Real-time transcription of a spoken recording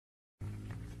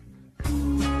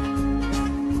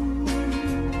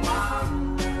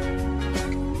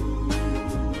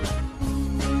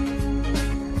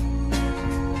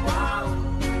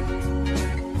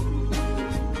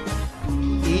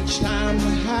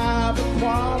have a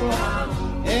quarrel,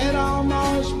 it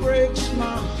almost breaks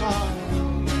my heart.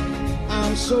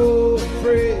 I'm so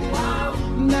afraid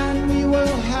that we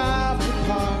will have to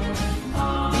part.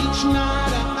 Each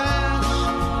night I ask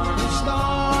the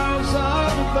stars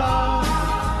up above,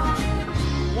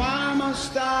 why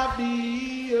must I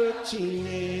be a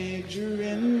teenager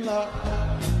in love?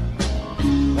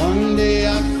 One day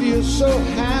I feel so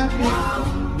happy,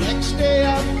 next day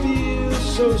I feel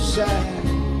so sad.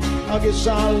 I guess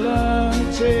I'll learn to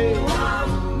take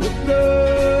the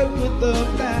good with the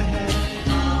bad.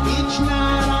 Each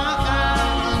night I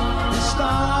ask the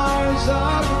stars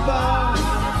up above,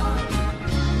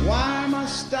 why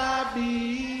must I be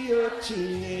a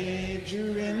teenager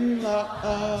in love?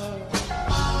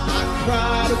 I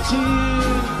cried a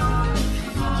tear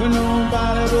for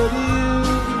nobody but you.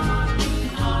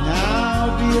 Now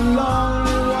I'll be a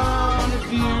lonely one if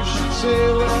you should say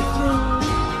we're through.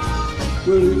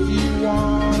 But if you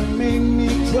want to make me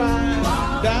cry,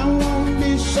 that won't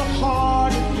be so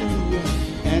hard to do.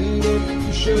 And if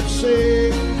you should say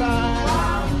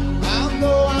goodbye, I'll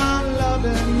go on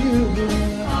loving you.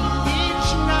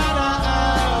 Each night I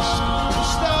ask the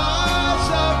stars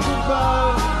up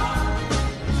above,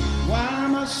 why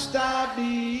must I be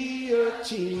a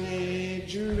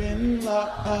teenager in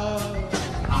love?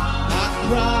 I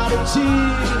cried a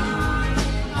tear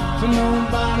for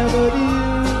nobody but you.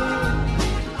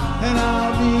 And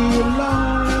I'll be a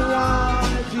lonely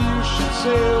one if you should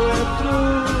say we're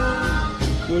through.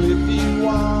 But if you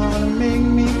want to make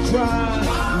me cry,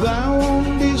 that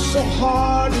won't be so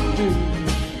hard to do.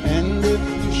 And if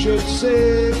you should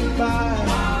say goodbye,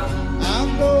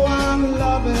 I'll go on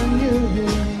loving you.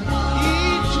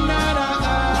 Each night I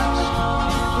ask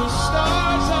the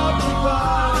stars up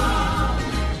above,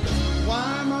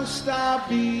 why must I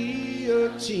be a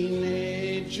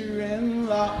teenager in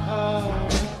love?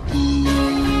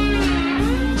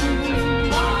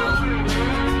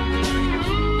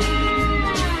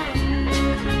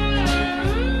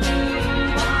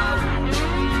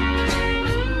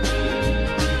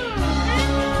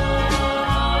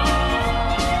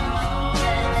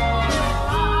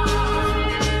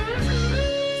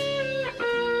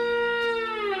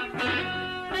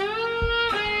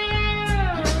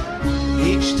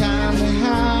 Each time we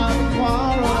have a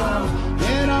quarrel,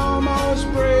 it almost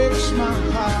breaks my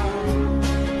heart.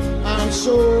 I'm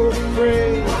so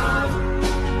afraid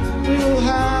we'll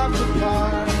have to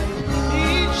part.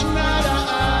 Each night I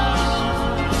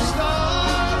ask the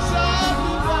stars up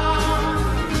above,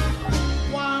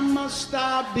 why must I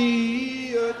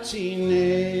be a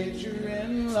teenager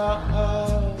in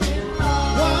love?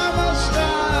 Why must I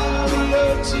be a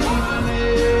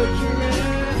teenager in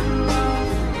love?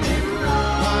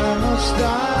 Why must I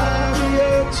be a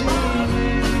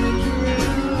teenager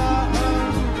in love?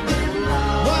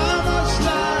 Why must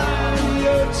I be a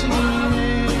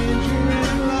teenager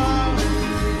in love?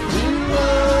 In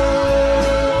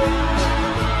love,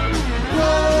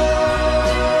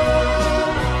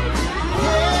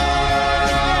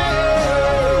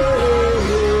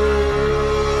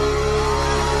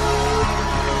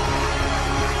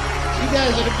 You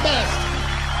guys are the best.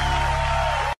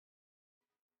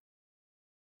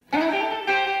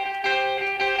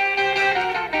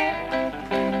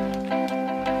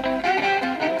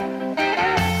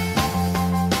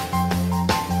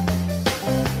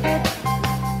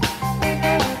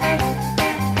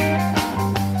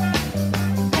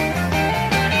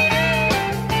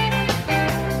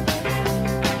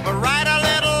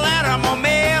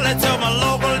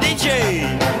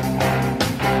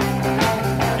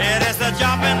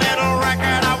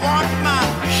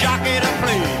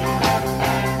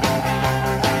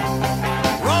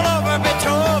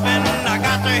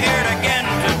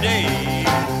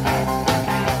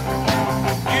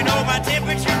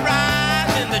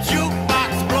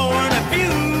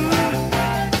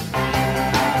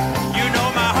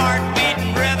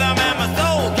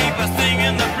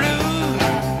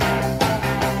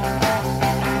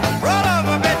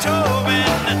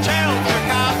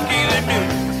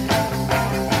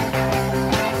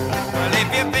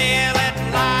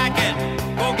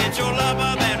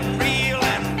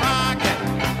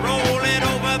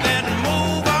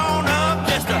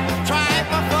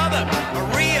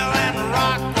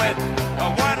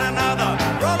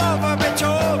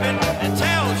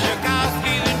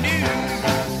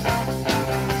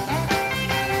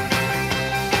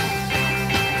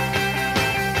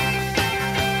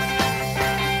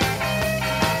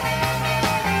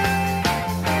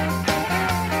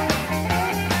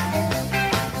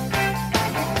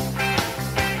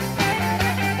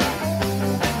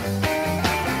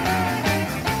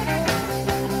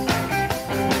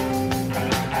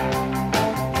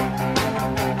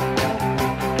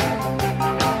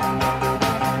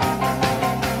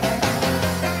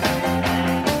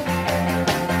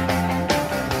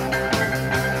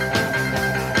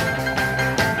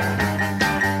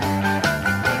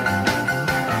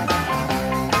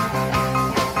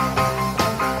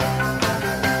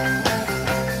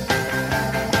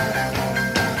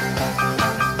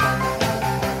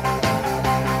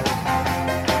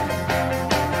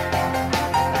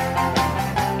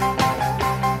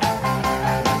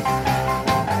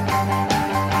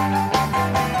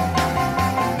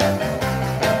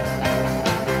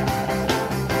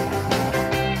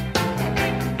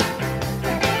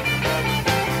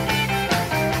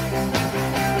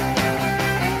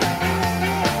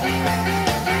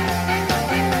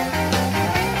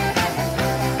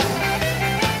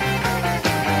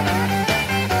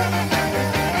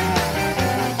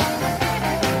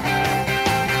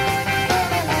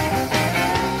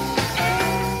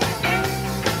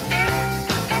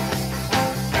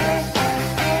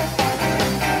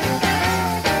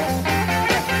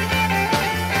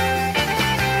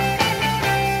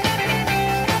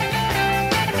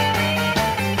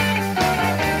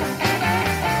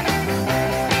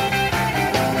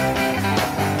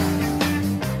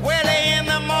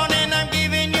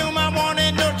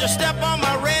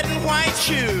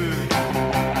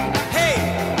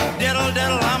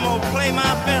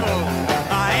 fiddle.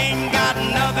 I ain't got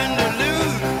nothing to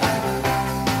lose.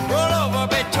 Roll over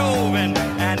Beethoven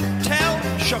and tell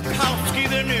Tchaikovsky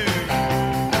the news.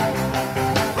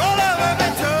 Roll over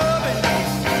Beethoven.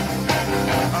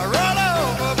 Roll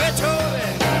over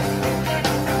Beethoven.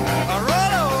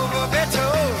 Roll over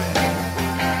Beethoven.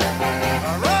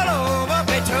 Roll over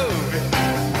Beethoven.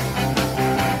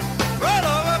 Roll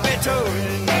over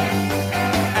Beethoven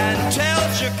and tell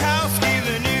Tchaikovsky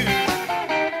the news.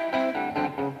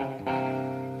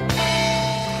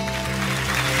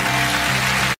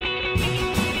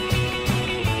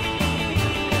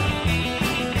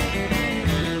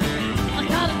 I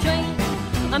got a drink,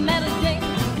 I met a dame,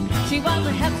 she was a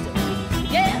hipster,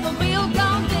 yeah, a real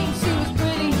gone dame. She was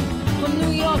pretty, from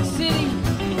New York City.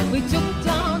 We took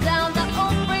down the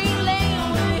old free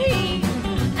lane,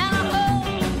 and I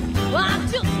heard, well, I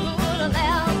just couldn't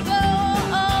let go.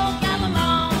 Oh, get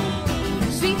along,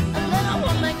 sweet little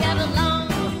woman, get along.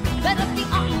 Better be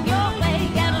on your way,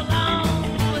 get along.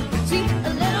 Sweet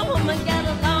little woman, get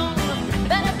along.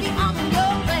 Better be on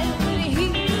your way with the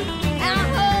heat. And I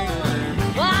heard,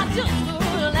 well, I just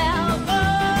couldn't let go.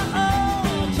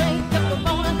 Train kept a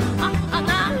rolling,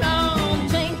 not long.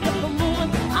 Train kept a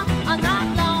moving, not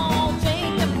long. Train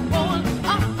kept a rolling,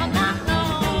 not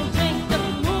long. Train kept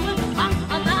a moving,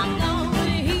 not long with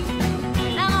the heat.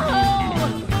 And I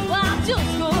heard, well, I just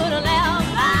couldn't let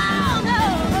go. No.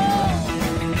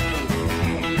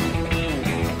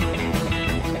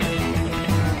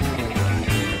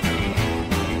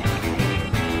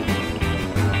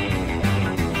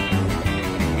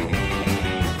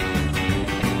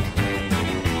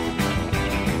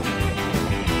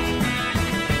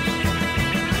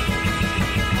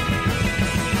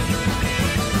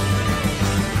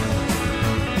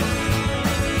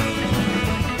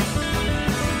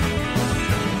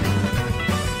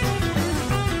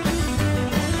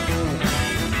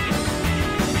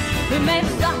 We made a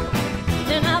stop,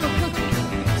 then I was cooking.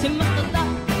 She must have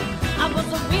thought I was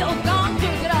a real gone to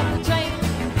get off the train.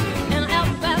 And I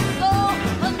felt so,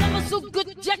 I never so good,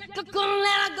 Jack, I couldn't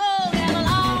let her go. Get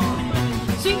along,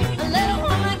 she a little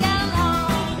woman, get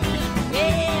along.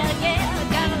 Yeah,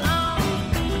 get along.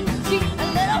 She a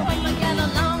little woman, get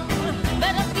along.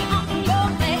 Better be on your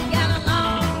way, get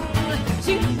along.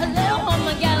 She a little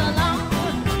woman, get along.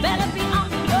 Better be on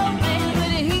your way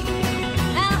with the heat.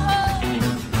 And well,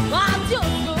 I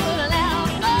just couldn't let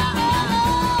go.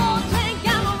 Train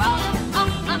kept a rolling,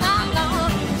 not long.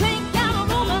 Train kept a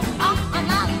moving,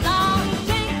 not long.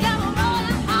 Train kept a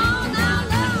rolling, not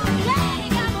long. Train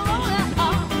kept a rolling,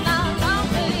 not long.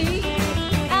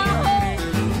 And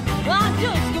well, I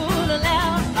just couldn't let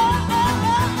go.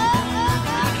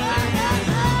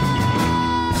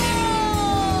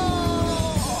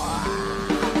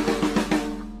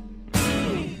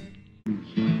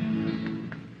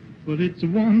 Well, it's a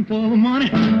 1 for the money,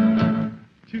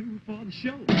 2 for the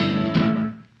show,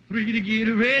 3 to get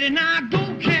ready. Now go,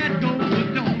 cat, go,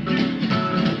 but don't you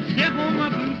step on my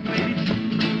blue suede.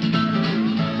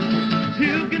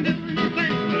 You can do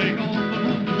anything, lay off of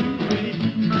my blue suede.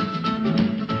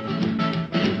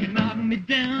 You can knock me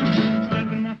down, step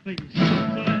in my face,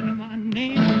 slander my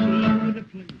name all over the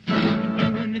place. Do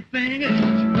anything that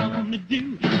you want to do,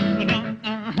 but don't,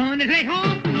 honey, lay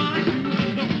off of my shoes.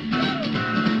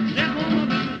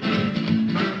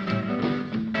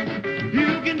 You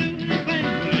can do anything,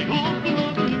 lay off of my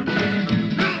blue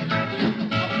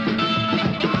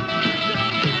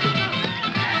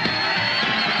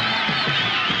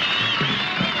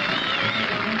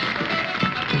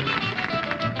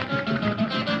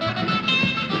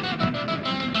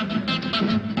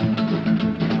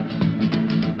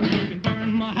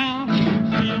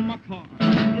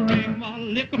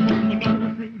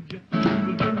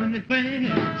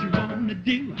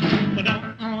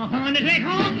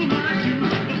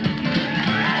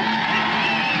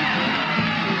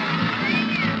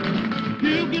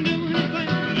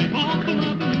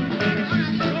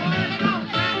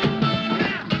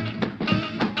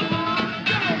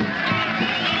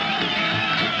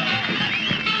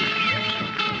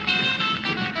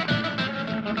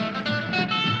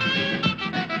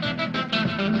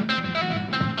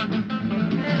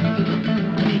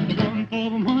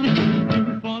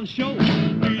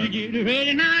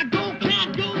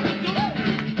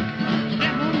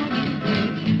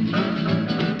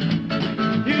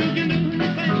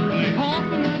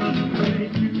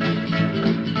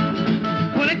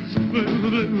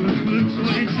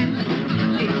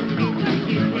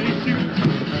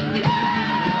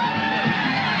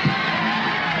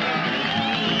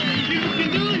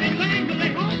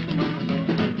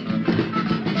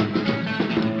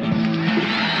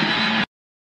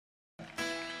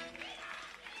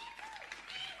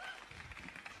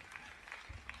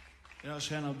You know,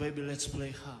 Shannon, baby, let's play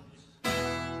house.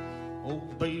 Oh,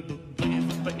 baby, baby,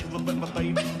 baby, baby, baby,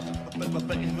 baby,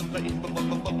 baby,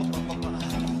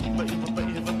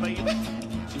 baby,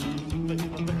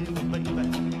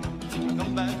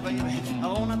 come back, baby, I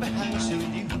wanna be house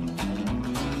with you.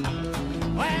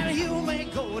 Well, you may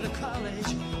go to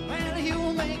college, well,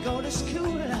 you may go to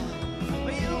school,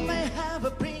 well, you may have a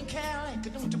pink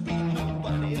Cadillac, don't you be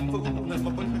nobody a fool. Come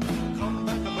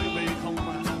back, baby, come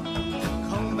back.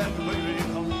 Come back, baby,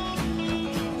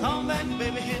 come back,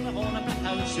 baby, and I wanna be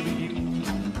house with you.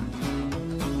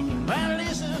 Well,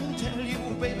 listen, tell you,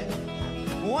 baby,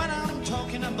 what I'm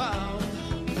talking about.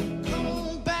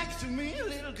 Come back to me,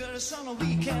 little girl, son,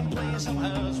 we can play some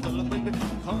house. Well, baby,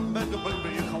 come back,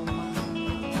 baby, come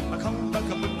back. Come back,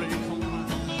 baby,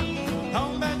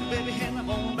 come back, baby, and I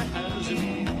wanna be house with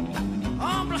you.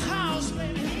 On the house,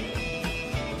 baby.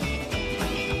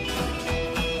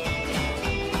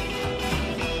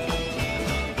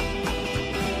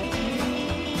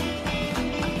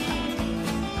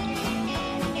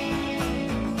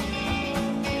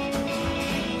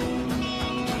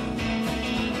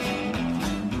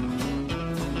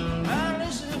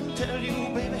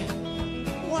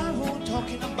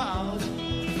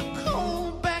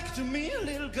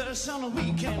 Son,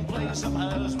 we can play some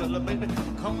house, well, baby,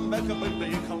 come back,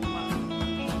 baby, come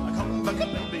back,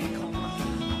 baby,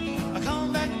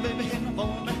 come back, baby, and I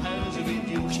want the house with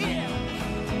you, yeah.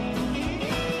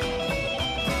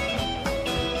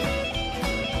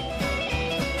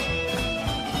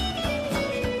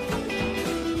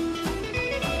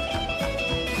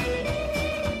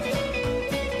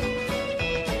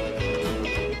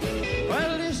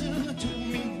 Well, listen to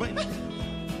me, baby,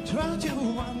 try to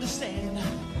understand.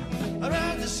 I'd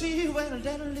rather see where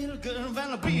that little girl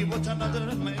will be with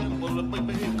another man. Well,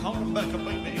 baby, come back,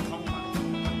 baby, come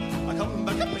back. Come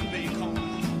back, baby, come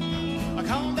back.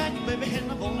 Come back, baby,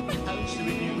 and I wanna be house with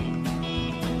you.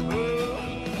 Oh,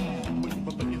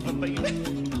 baby, baby,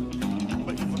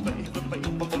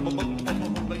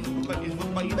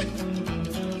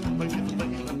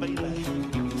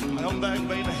 come back,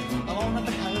 baby, I wanna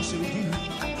be house with you.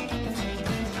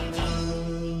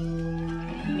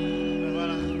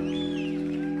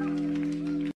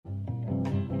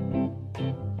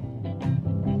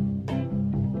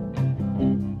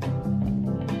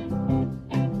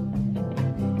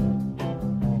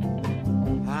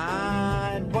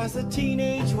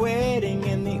 Teenage wedding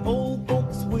and the old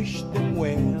folks wished them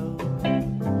well.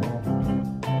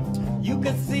 You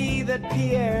could see that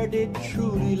Pierre did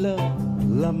truly love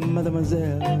La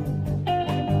Mademoiselle.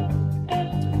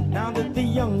 Now that the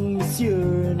young monsieur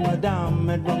and madame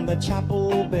had rung the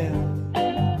chapel bell,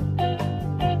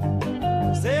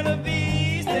 c'est la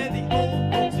vie, said the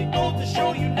old folks, it goes to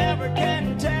show you never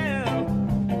can tell.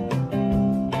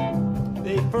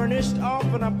 They furnished off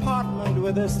an apartment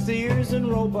with a Sears and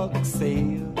Roebuck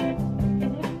sale.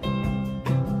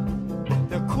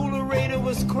 The coolerator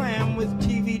was crammed with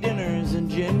TV dinners and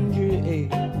ginger ale.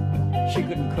 She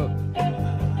couldn't cook.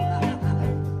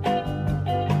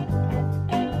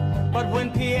 But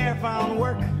when Pierre found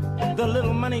work, the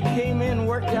little money came in,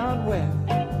 worked out well.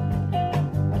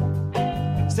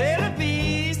 C'est la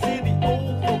vie, say the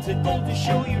old folks, it goes to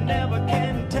show you never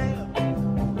can tell.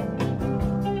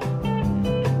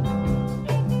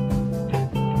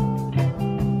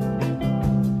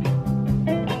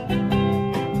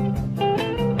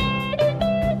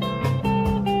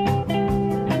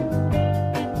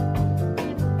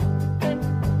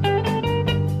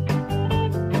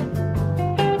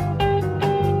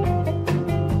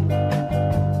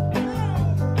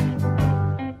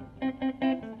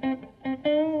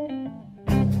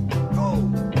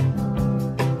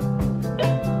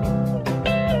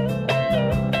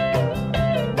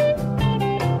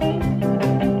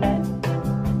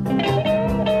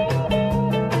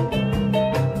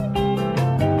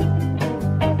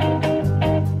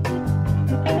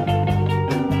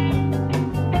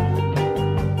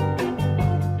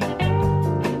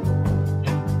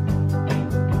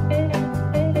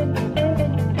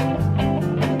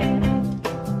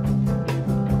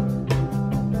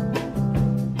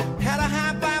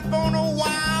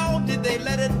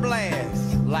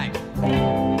 Like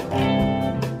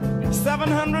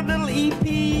 700 little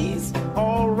EPs,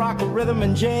 all rock, rhythm,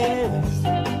 and jazz.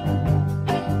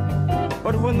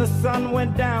 But when the sun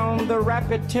went down, the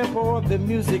rapid tempo of the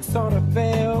music sort of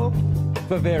fell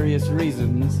for various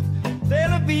reasons. C'est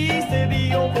la vie, c'est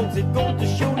the old folks, it goes to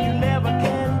show you never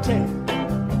can tell.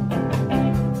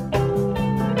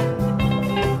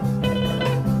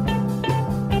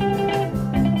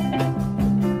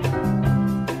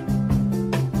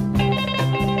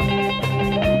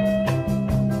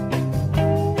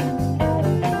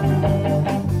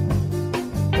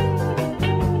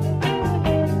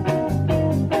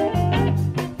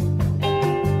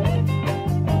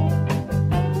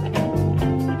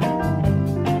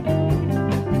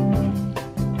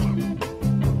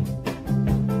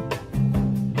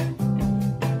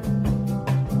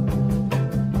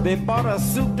 They bought a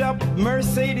souped-up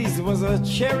Mercedes, was a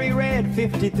cherry red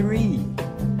 53.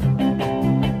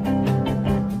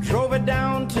 Drove it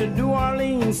down to New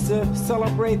Orleans to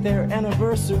celebrate their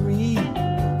anniversary.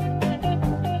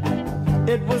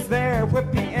 It was there where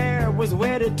Pierre was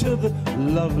wedded to the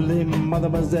lovely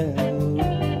mademoiselle.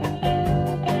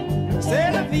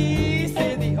 C'est la vie,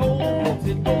 say the old folks,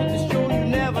 it goes to show you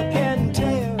never can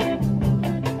tell.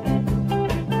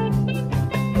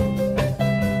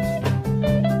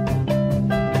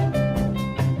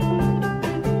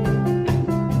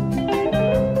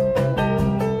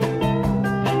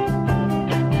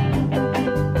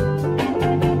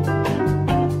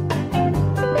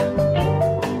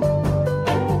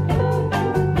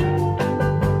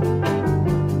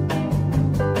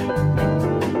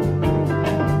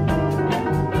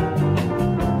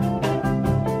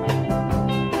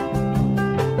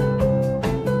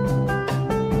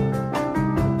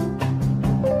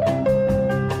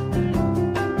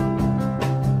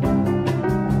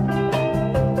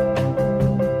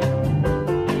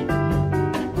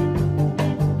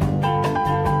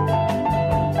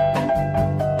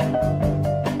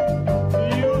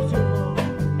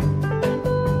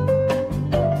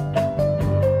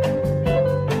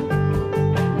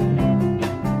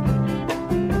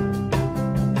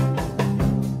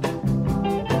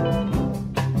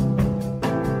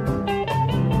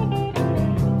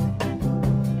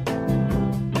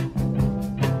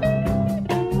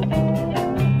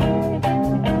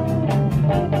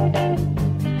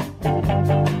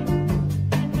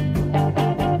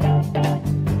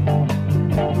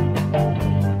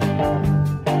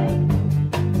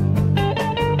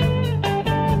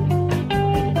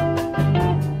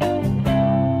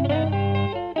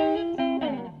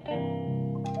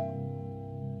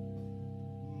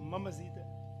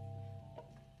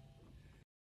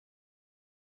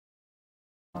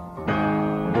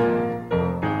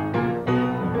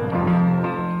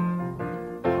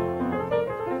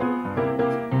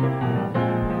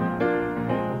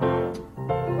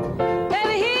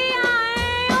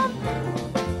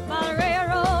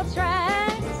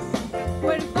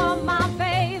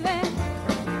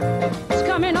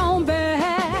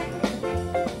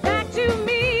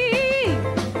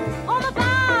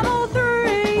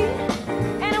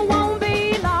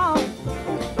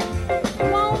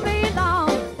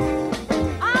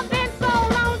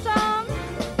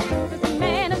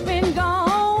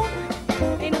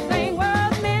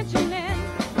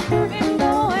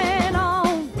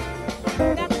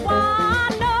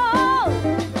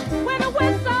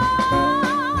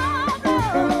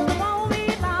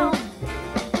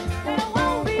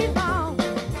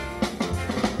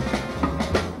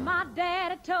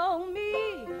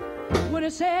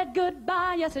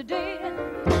 Yes, I did.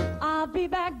 I'll be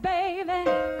back, baby,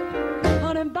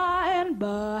 honey, by and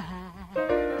by.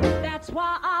 That's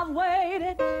why I've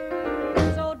waited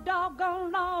so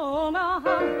doggone long.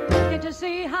 Can't you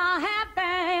see how happy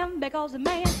I am? Because the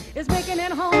man is making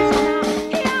it home. So now,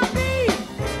 here I be,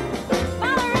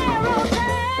 by the railroad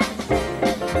tracks,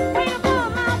 waiting for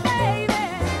my baby.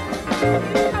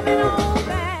 He's coming on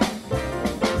back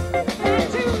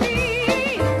to me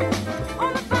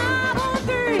on the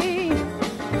 503.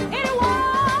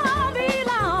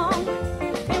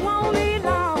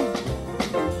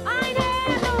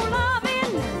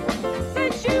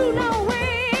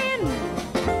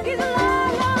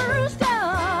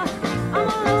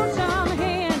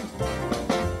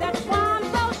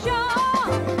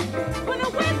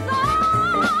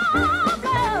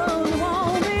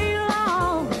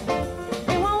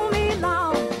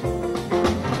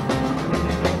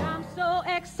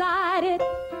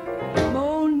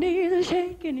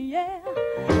 Yeah,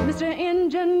 Mr.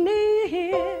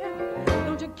 Engineer,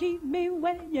 don't you keep me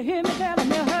waiting. You hear me telling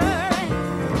me hurry,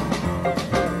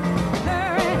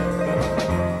 hurry,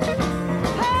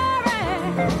 hurry,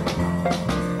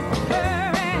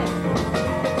 hurry.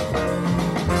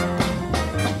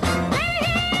 Hey,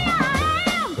 here I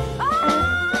am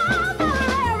on the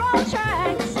railroad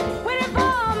tracks, waiting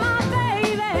for my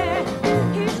baby.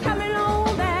 He's coming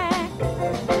on back.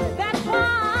 That's why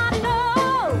I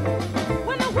know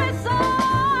when the whistle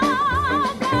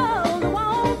blows, it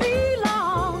won't be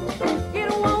long. It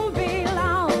won't be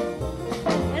long.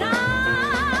 And I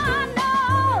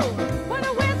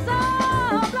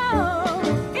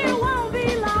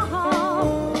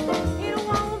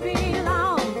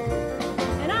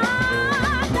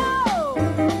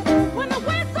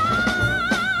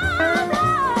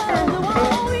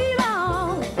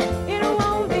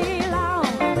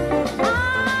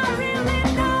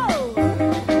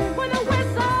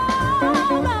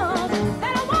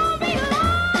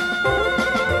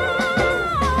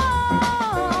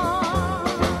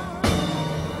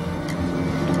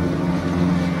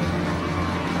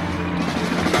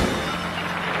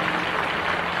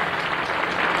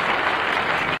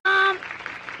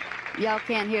Y'all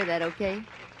can't hear that, okay?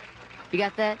 You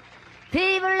got that?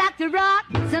 People like to rock,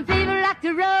 some people like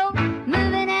to roll.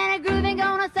 Moving and a grooving,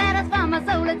 gonna satisfy my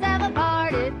soul. Let's have a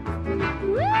party.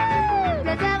 Woo!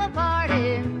 Let's have a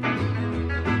party.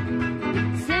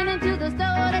 Sending to the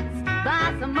store, let's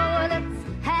buy some more. Let's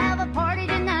have a party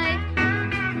tonight.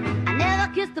 I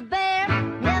never kissed a bear,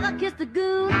 never kissed a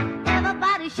goon.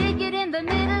 Everybody shake it in the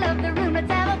middle of the room. Let's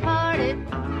have a party.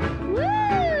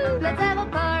 Woo! Let's have a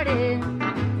party.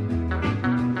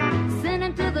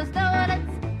 Sending to the store,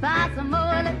 let's buy some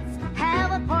more. Let's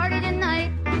have a party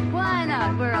tonight. Why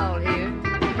not? We're all here.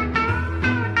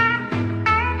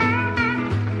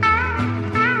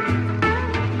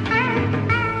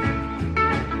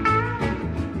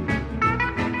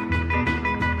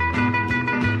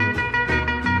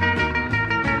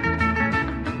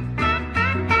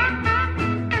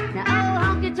 Now, oh,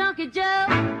 honky tonky Joe,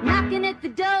 knocking at the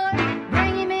door.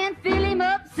 Bring him in, fill him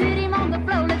up, sit him on the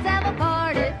floor. Let's have a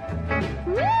party.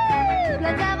 Woo!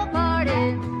 Let's have a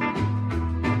party.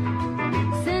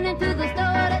 Sending to the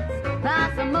store, let's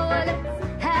buy some more. Let's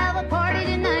have a party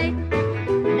tonight.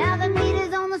 Now the meat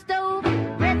is on the stove,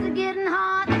 breads are getting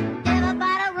hot.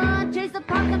 Everybody run, chase the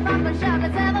pumpkin from the shop.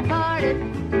 Let's have a party.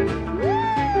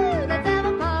 Woo! Let's have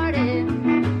a party.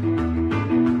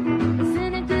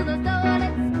 Sending to the store,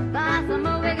 let's buy some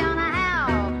more. We're gonna have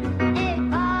a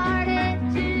party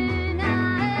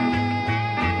tonight.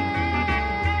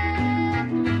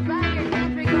 Rock your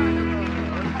country carnival.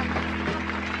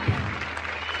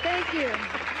 Thank you.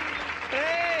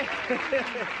 Hey!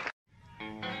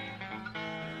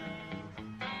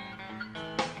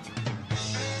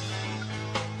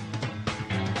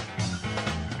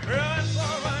 That's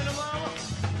all right, Mama.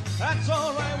 That's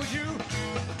all right with you.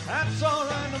 That's all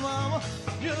right, Mama.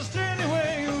 Just any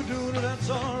way you do it, that's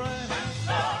all right. That's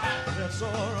all right. That's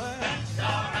all right. That's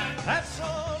all right. That's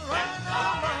all right,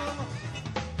 Mama.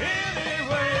 Any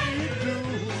way you do.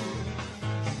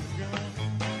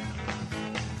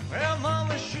 Well,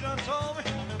 Mama, she done told me.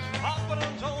 Papa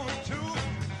done told me too.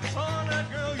 Son, that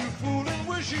girl you fooling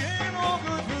with, she ain't no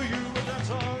good for you. But that's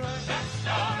all right. That's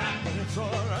all right. It's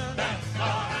all right. That's all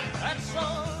right. That's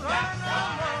all right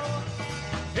now, Mama.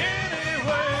 Any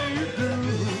way you do.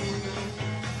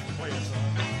 Wait a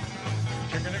second.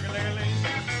 Chicken-a-ling-a-ling.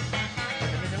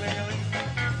 Chicken-a-ling-a-ling.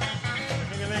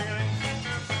 Chicken-a-ling-a-ling.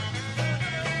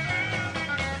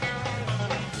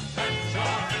 That's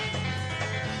all right.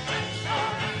 That's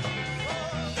all right.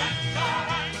 That's all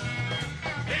right.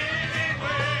 Any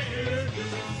way you do.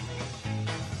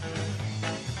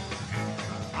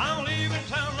 I'm leaving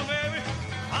town, baby.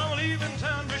 I'm leaving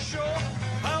town for sure.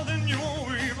 Well, then you won't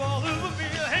be bothered with me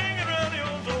hanging around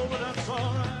your door, but that's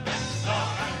all right. That's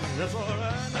all right. That's all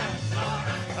right. That's all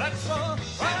right. That's all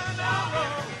right now,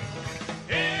 Lord.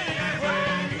 Any way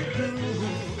you do.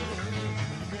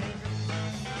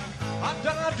 I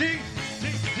done dee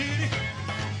dee dee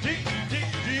dee dee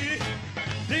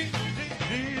dee dee dee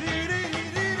dee dee.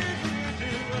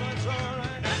 Well, that's all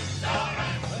right. That's all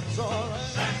right. That's all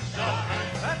right. That's all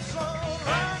right. That's all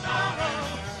right now,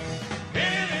 Lord.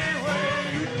 Any way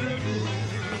you do.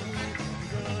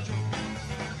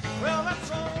 Well,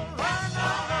 that's all right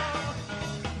now, Lord.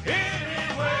 Any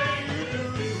way you do.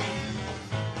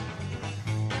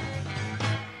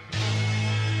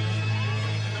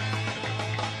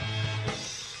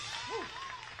 Woo.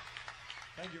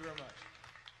 Thank you very much.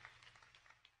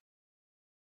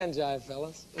 And jive,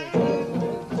 fellas.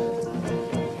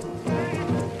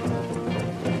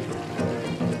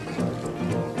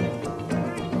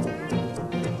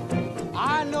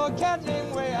 I know a cat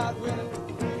named Way Out Willie.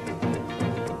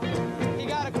 He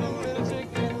got a cool little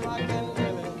chick named Rockin'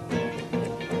 Lily.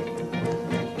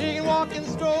 He can walk and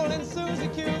stroll in Susie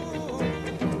Q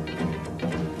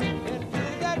and do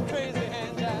that crazy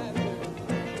hand jive too.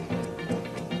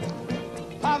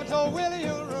 Papa told Willie,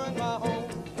 you'll ruin my home.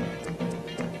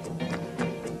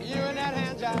 You and that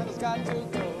hand jive has got to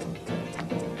go.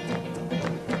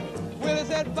 Willie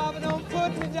said, Papa, don't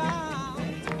put me down.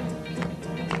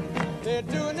 They're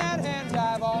doing that hand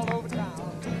jive all over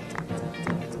town.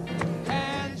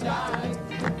 Hand jive,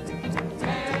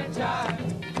 hand jive,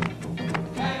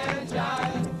 hand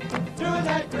jive, doing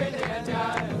that crazy hand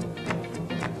jive.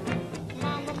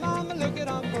 Mama, mama, look at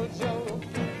Uncle Joe.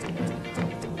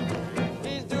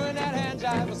 He's doing that hand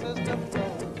jive with Sister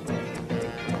Flo.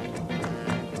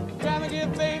 Grandma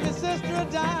give baby sister a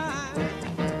dime.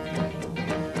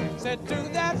 Said do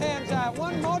that hand jive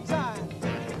one more time.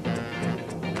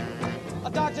 A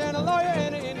doctor and a lawyer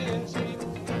and an Indian chief.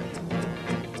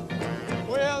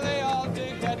 Well, they all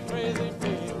dig that crazy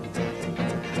beat.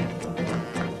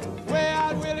 Way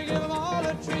Out Willie give them all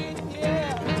a treat,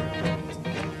 yeah.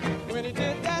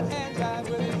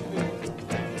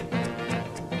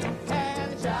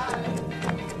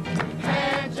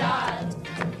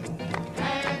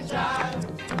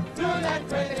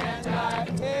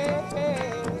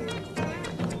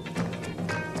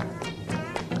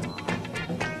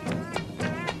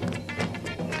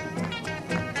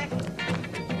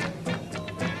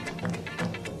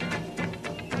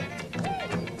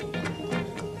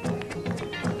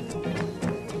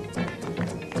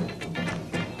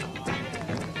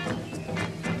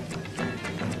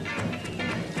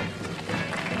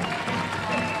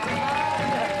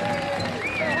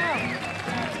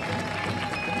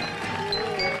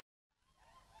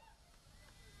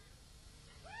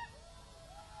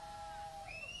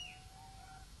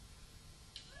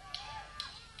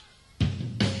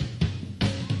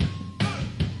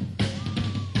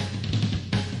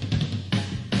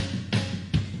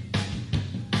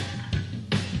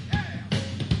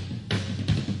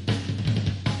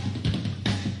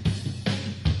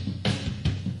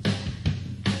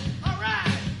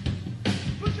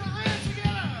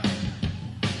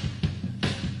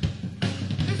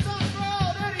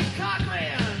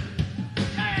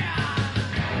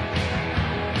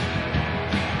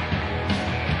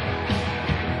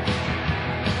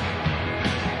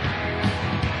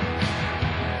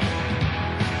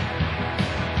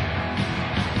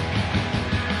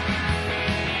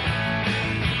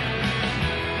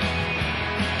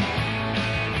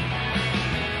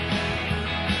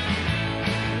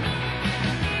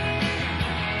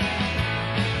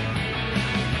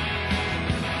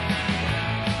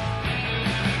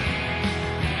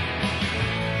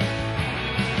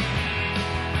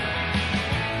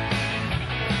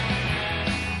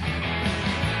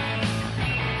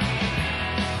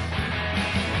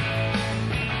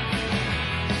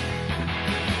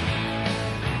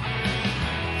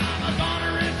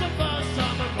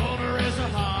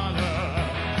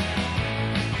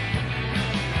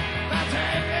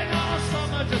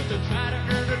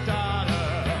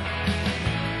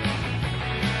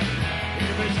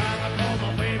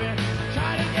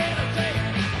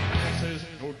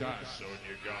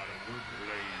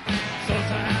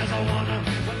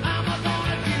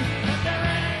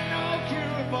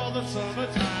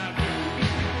 summertime blues.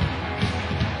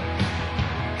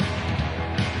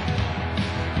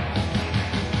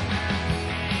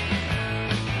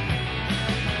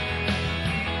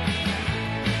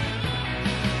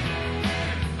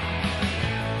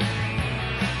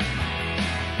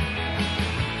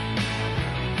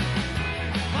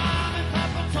 Mom and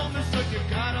Papa told me, son, you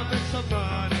gotta make some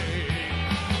money.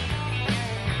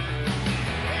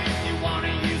 If you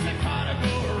wanna use a car to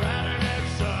go around and have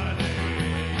Sunday.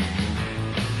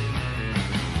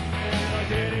 And I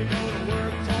didn't go to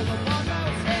work, told my mom I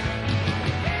was sick.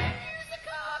 Can't use the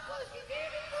car 'cause you gave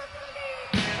me company.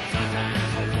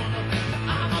 Sometimes I wonder what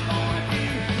I'm gonna do.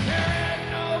 There ain't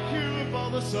no cure for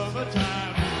the summertime.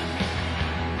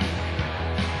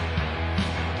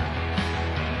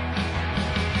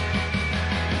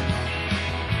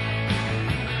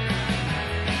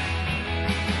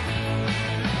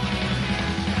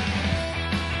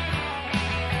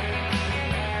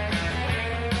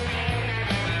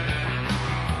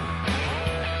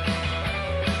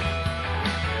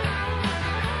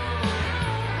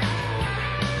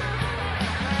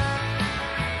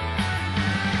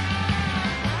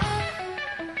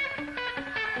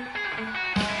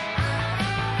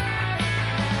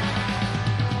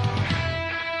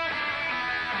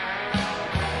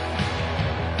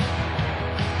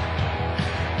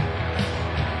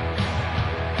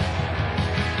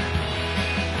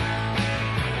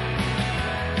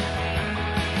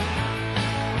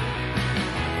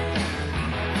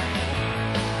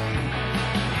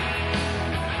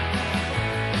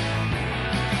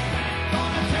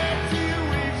 Gonna take 2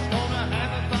 weeks, gonna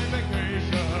have a fun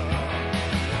vacation.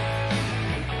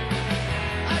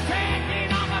 I'm taking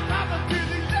all my papa to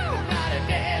the United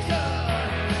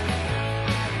Nations.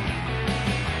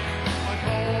 I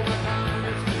called the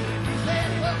congressman and said,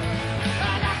 look,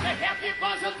 I'd like to help you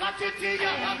boys a bunch of you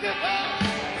young people.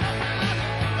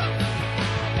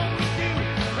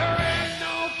 There ain't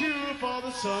no cure for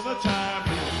the summertime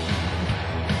blues.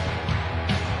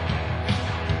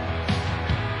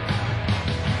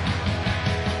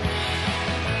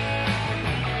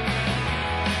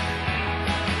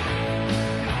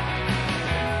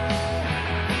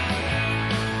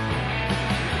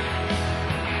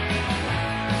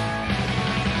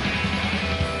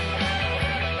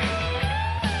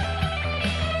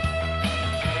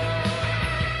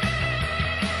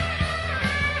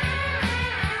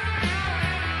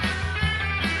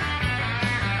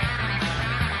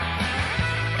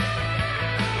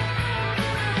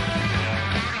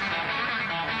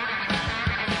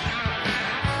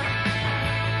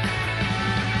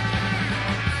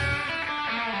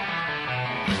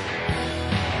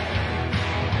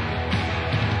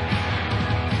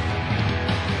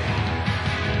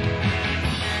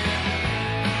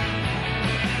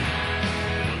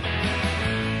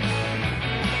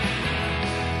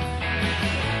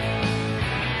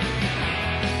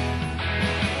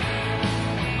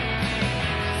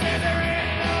 Say there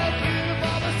ain't no cure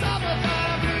for the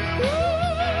summertime blues.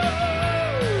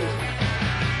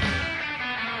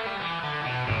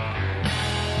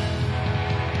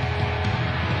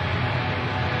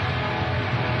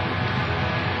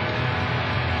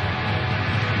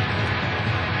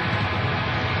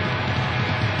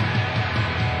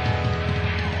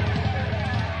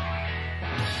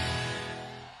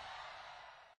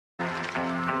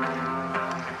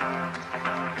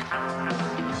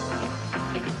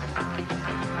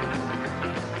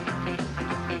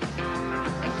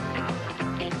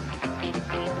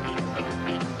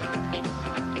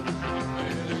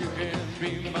 You can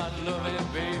be my loving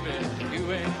baby, you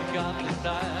ain't got the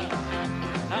style.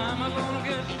 I'm gonna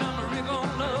get some real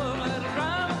love, let it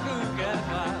drive through gas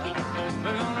fire.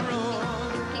 We're gonna roll,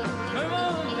 move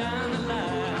on down the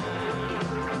line.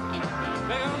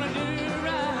 We're gonna do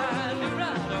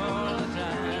right all the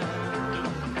time.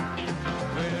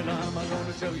 Well, I'm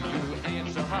gonna show you ain't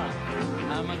so hot.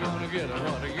 I'm gonna get her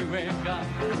what you ain't got.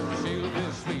 She'll be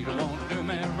sweet, won't do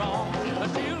me wrong.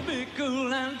 She'll be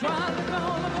cool and twice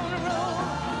gonna roll.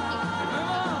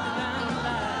 Move on down the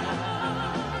line.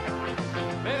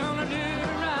 We're gonna do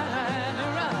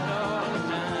right all the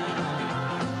time.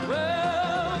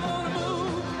 Well, I'm gonna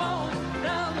move on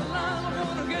down the line. I'm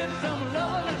gonna get some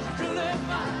love that's truly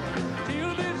mine.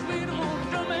 She'll be sweet, won't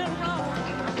do me wrong.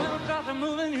 When I start to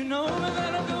moving, you know we're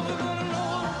gonna go, we're gonna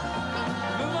roll.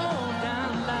 Move on down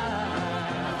the line.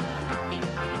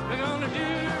 We're gonna do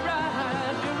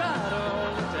right all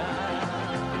the time.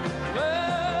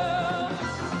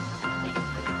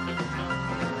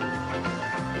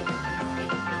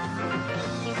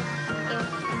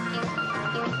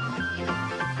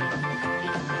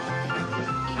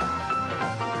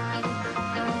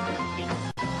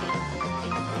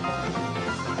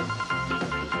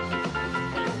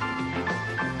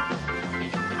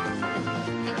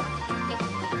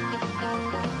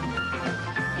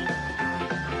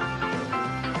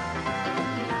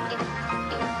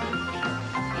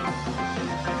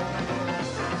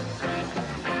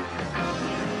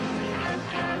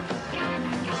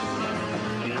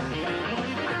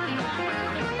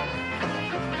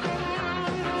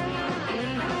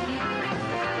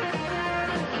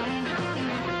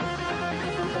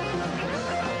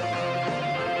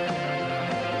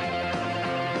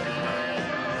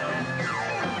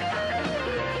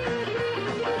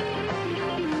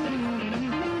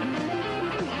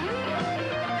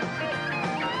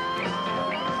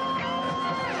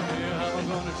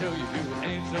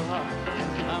 so hot.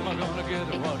 I'm gonna get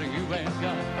what you ain't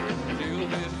got. She'll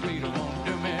be sweet, won't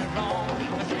do me wrong.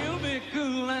 She'll be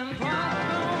cool and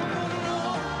quiet.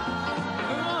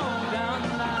 Come on down the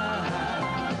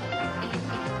line.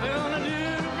 We're gonna do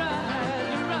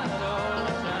right all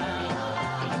the time.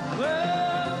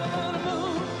 Well, we're gonna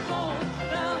move on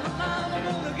down the line. We're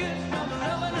gonna get some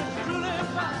loving and truly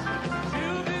fine.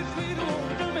 She'll be sweet,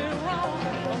 won't do me wrong.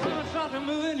 But when I start to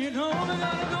moving, you know we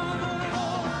gotta go.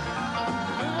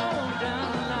 Down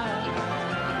the line,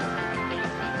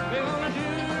 we're gonna do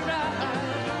right all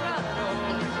the time.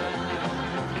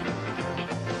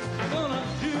 We're gonna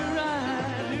do right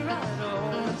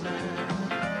all the time.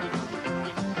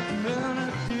 We're gonna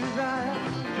do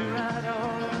right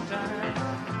all the time.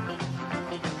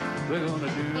 We're gonna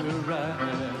do right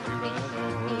all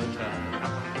the time.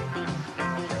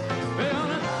 We're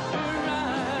gonna do right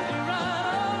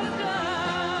all the time.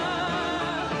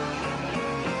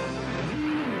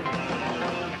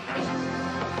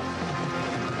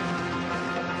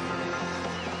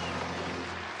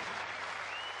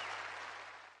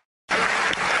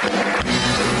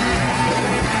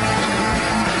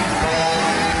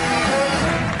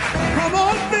 Come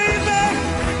on, baby,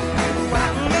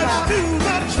 let's do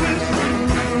the twist.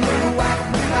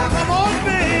 Come on,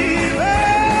 baby,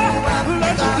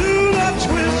 let's do the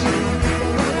twist.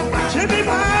 Take me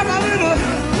by my little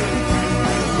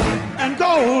and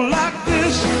go like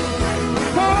this.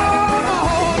 Come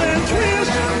on and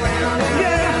twist,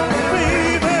 yeah,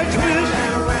 baby, twist.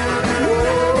 Ooh,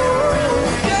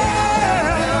 yeah,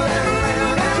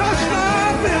 just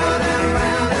like this.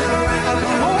 Come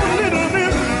on, little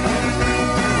bit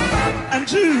and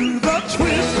do the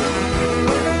twist.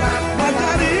 My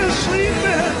daddy is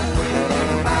sleeping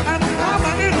and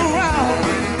mama ain't around.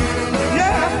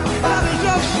 Yeah, daddy's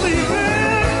just sleeping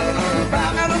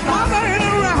and mama ain't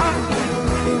around.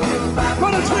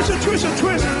 Gonna twist and twist and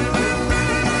twist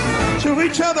till we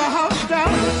tear the house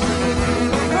down.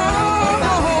 Come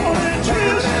on and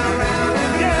twist,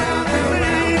 yeah,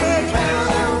 baby, twist.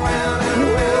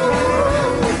 Ooh,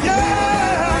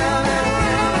 yeah,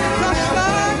 just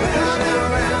like this.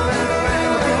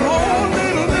 Roll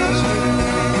little bit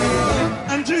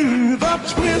and do the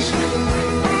twist.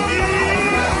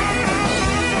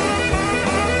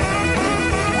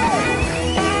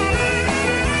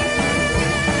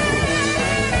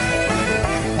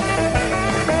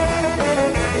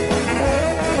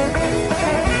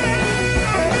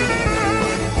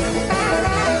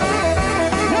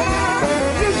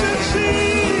 You should see,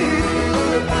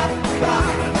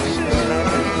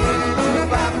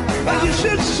 you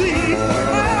should see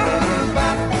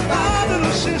my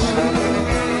little sister.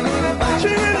 She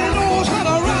really knows how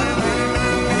to rock.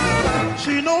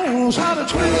 She knows how to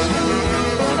twist.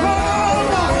 Come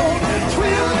on and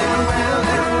twist.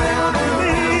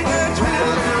 Baby,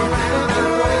 twist.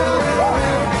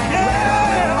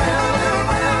 Yeah,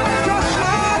 just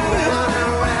like this.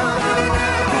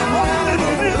 Come on,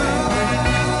 little bit,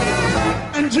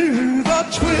 and do the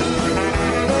twist.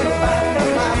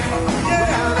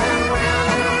 Yeah,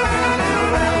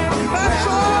 that's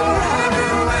all right.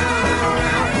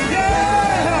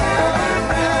 Yeah,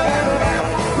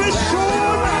 we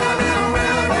sure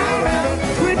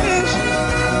quickness.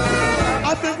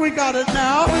 I think we got it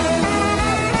now.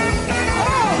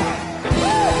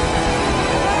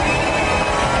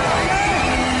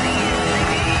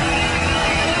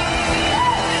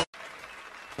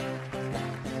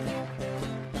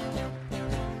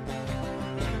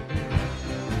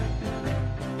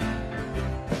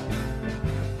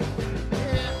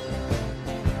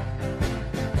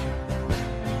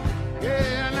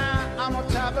 Yeah, now I'm a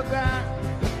type of guy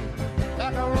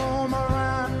that can roam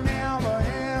around, never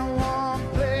in one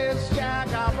place. Jack,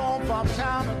 I roam from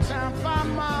town to town,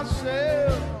 find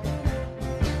myself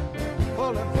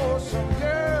pulling for some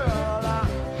girl. I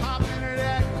hop into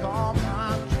that car,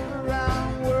 I'm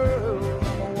around the world.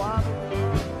 I'm a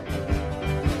wanderer.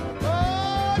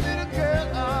 Oh, little girl,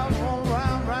 I roam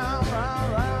round, round, round,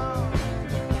 round.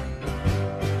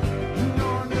 You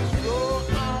know this road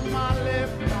on my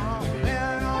left arm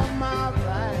and on my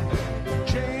right,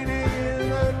 chaining in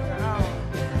the ground.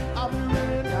 I'm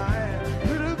really dying.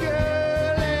 Little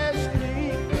girl, ask me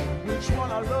which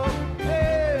one I love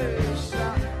best. I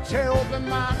tear open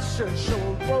my shirt,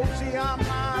 show rosy on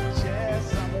my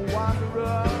chest. I'm a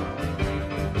wanderer.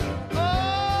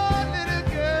 Oh, little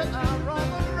girl, I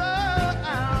roam around.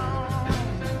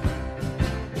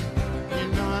 You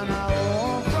know, and I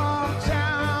roam from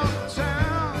town to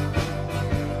town,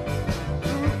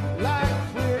 life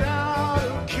without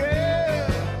a care.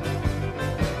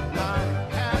 I'm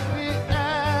happy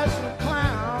as a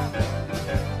clown.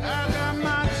 I got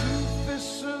my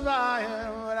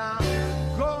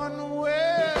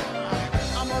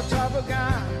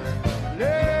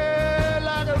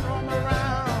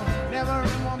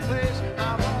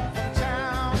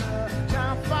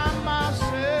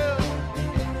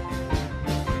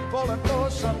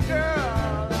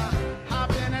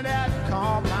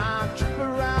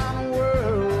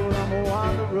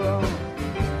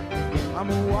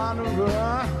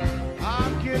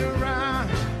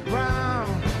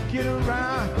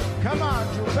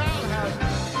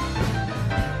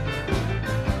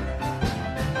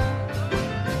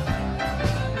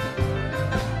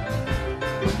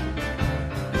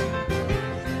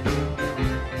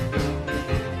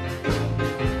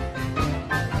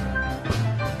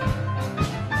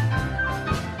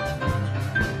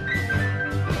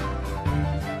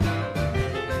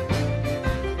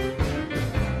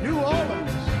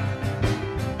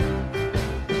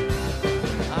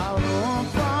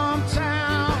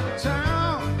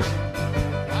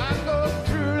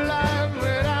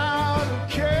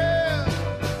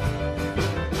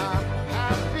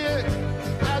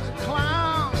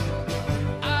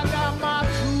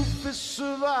to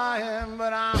survive,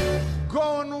 but I'm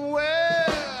going nowhere.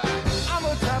 I'm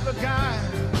a type of guy,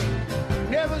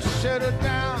 never settle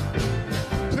down.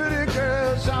 Pretty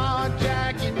girls on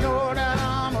Jack, you know that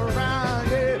I'm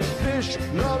around. Yeah, fish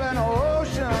loving the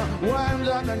ocean, worms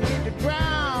underneath the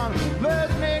ground.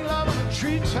 Birds make love on the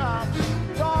treetops.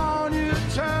 Don't you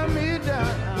turn me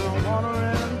down, I don't wanna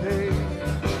run pay.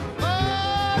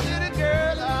 Oh, little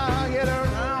girl, I'll get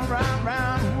around, round,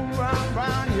 round, round,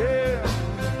 round, yeah.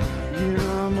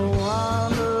 Yeah, I'm a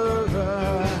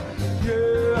wanderer.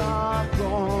 Yeah, I'm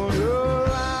going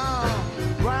around,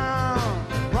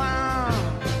 round, round,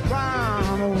 round.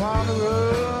 I'm a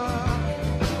wanderer.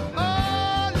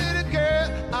 Oh, little girl,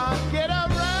 I'll get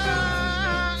around.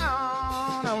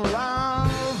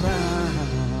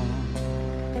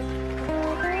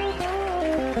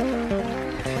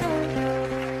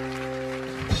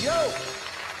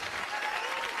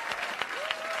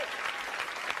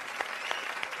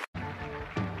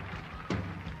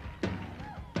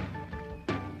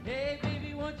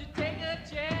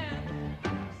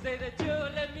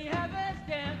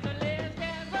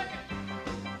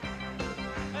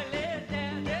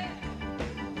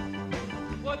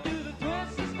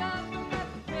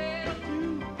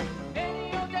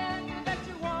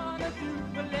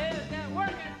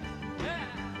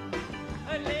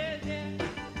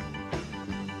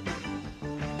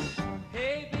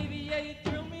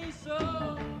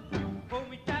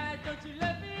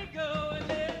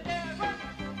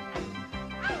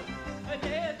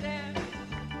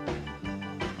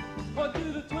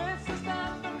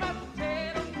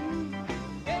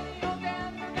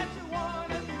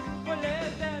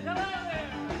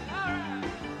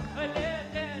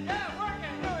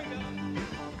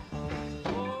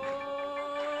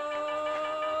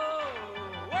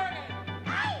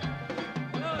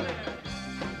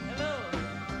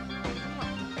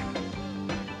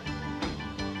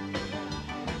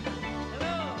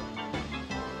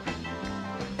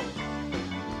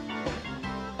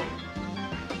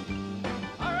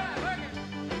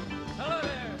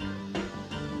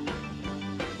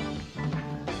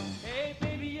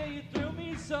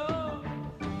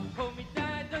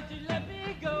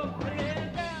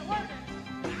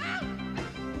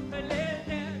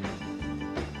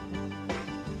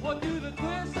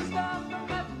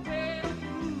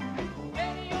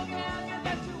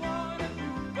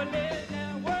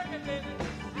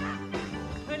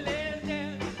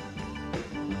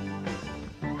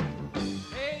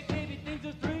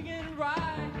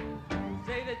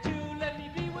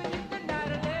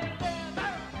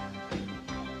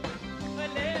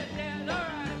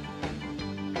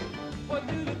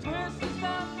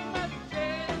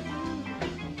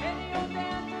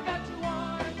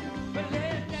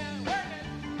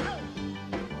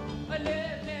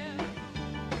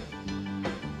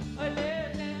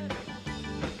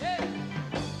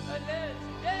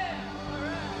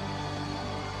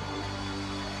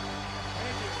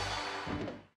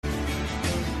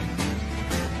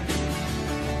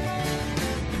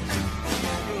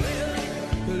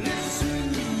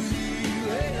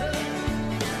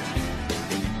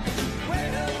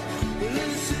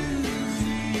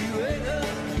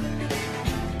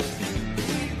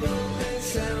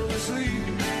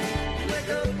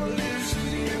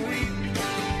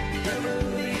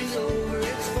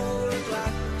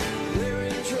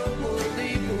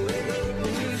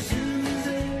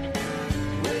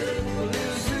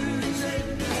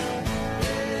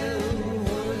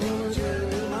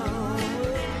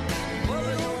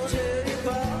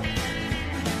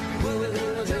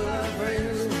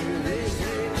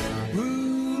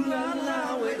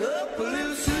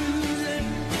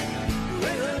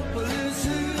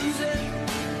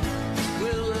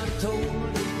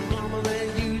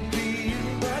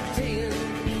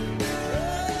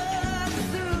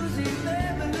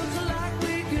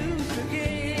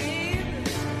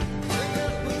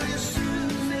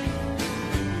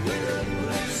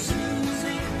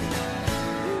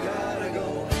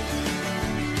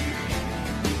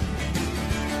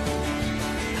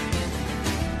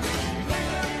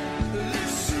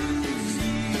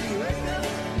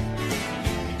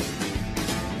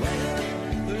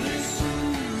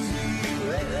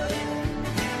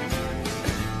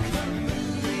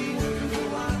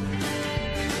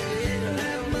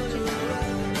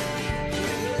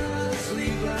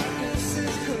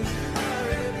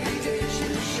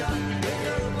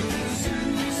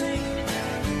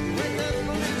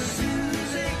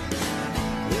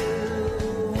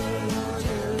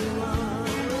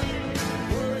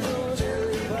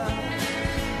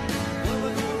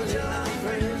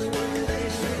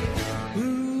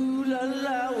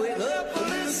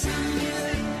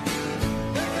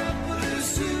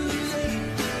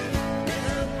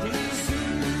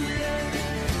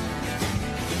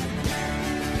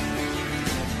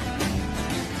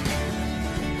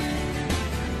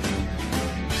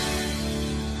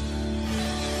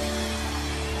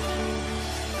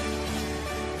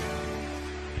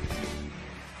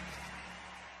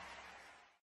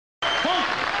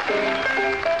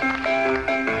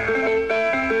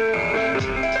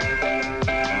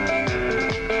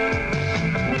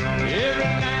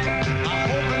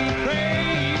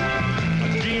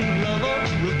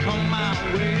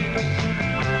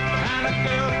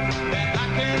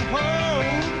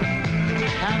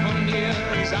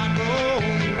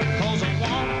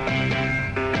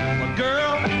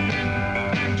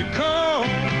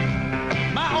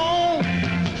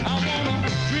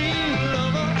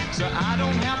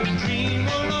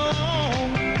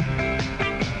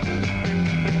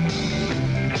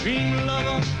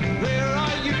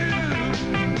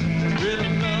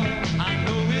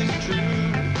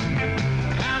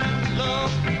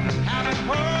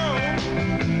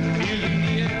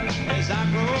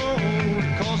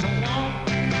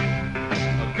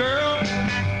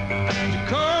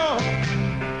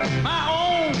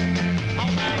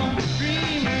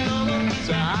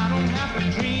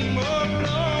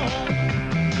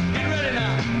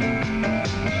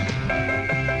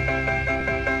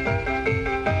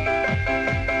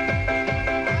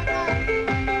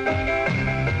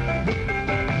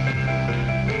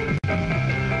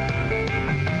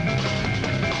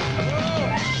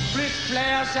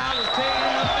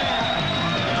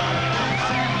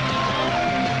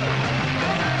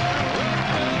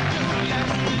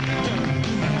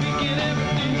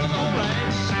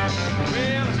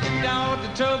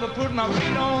 I put my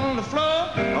feet on the floor,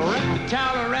 I wrap the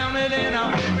towel around it, and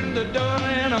I open the door,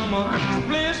 and I'm a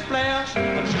splish splash.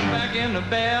 I jump back in the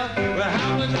bath. Well,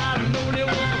 how was I to know there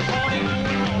was a party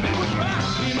going on? It was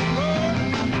rocking and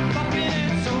rolling, popping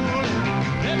and soul,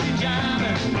 every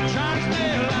jiving, trying to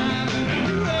stay alive in the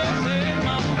USA,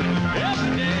 mama,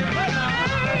 every day of my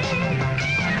life.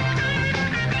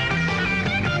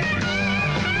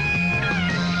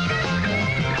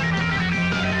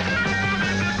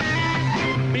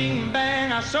 Bing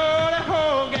bang, I saw the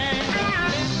whole gang.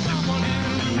 Let's stumble in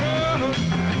the road.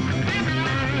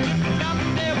 Down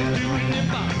there was doing it,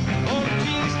 all the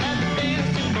teens had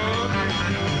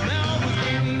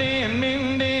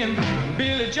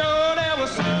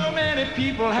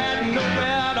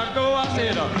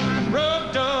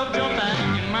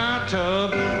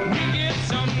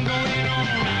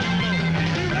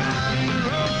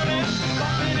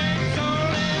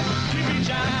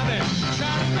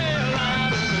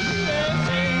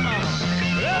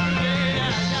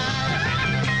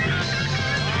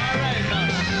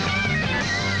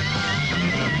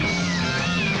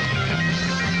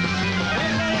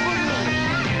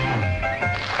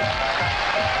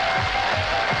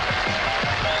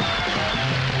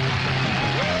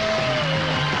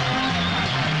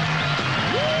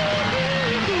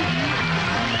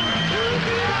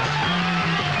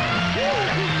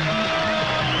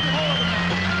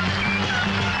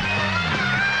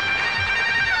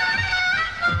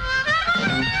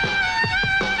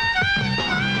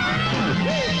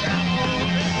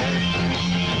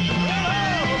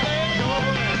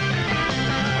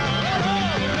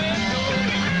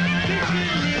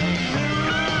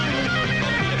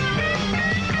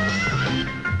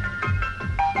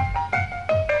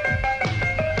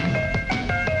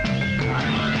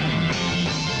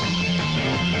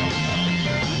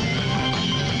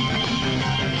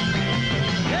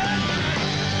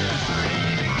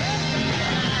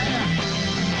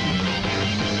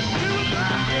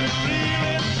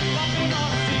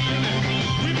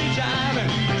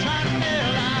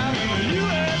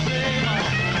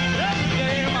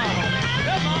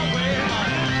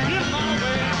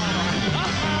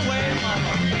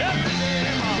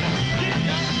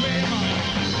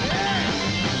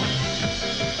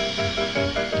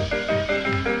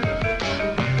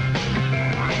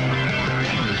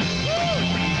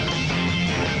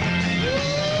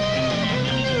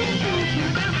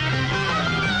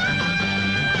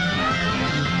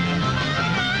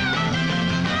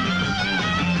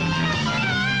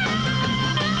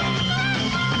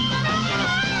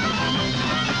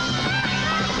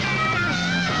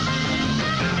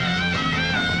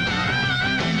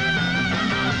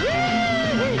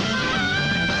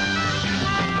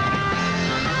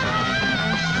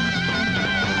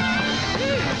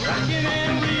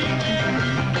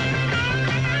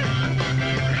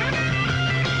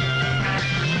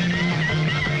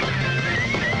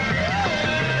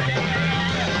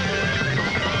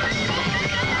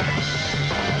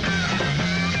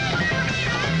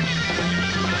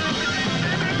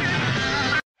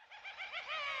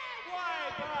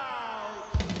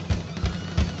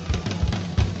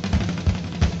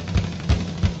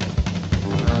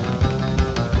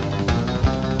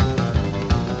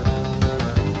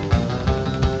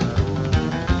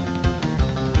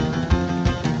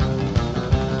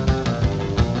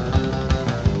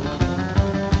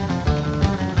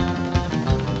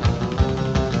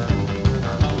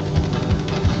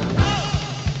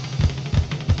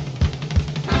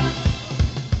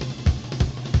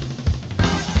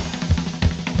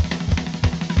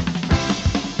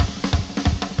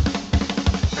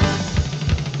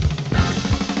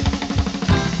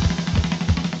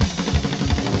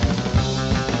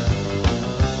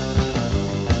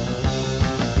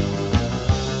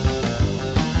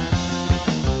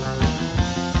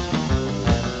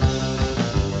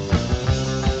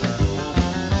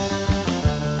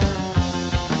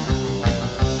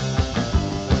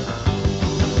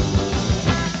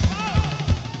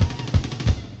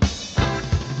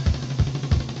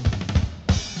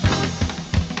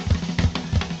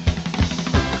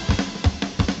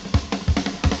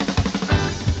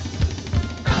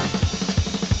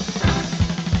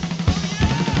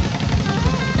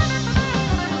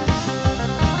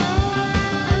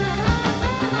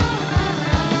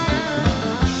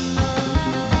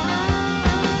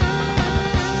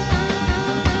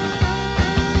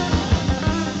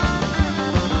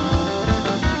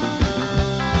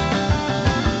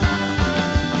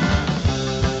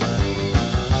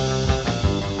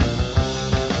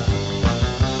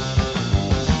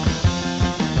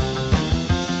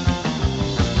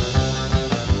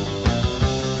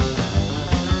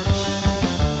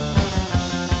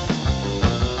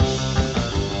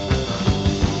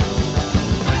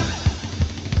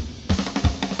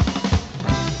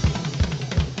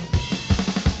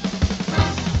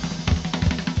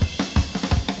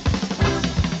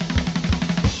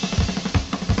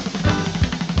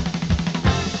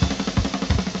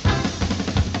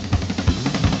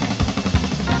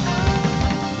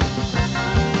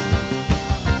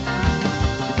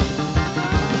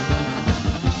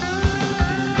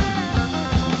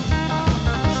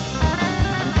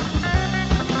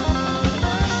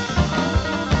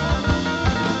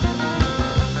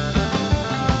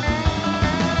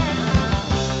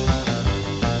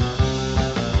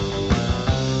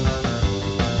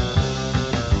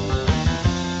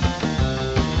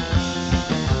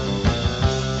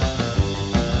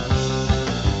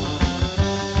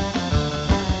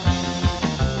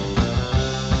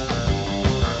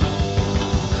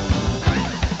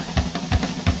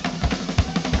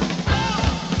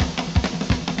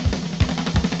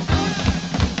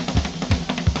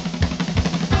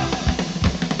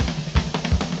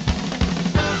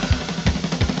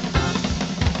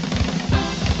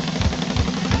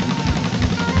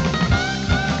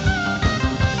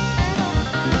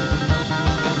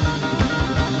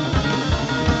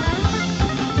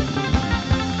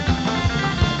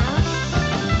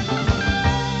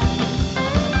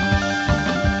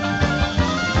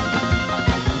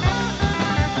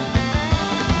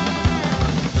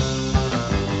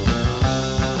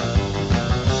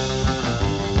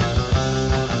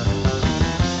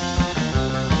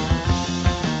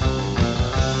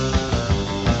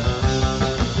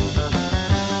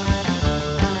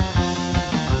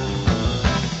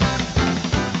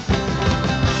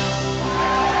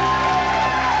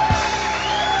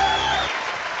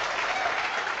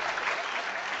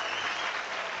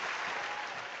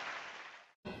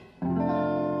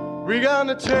We're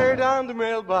gonna tear down the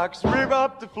mailbox, rip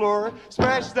up the floor,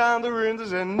 smash down the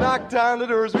windows and knock down the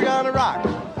doors. We're gonna rock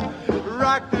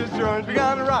this joint, we're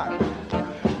gonna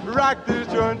rock this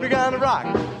joint, we're gonna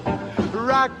rock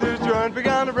this joint, we're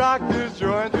gonna rock this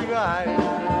joint tonight.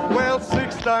 Well,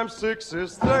 6 times 6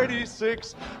 is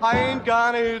 36. I ain't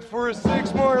gonna hit for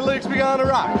 6 more licks. We're gonna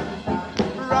rock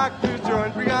this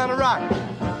joint, we're gonna rock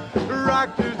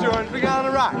this joint, we're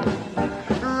gonna rock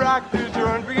this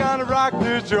joint, we're gonna rock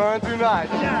this joint tonight.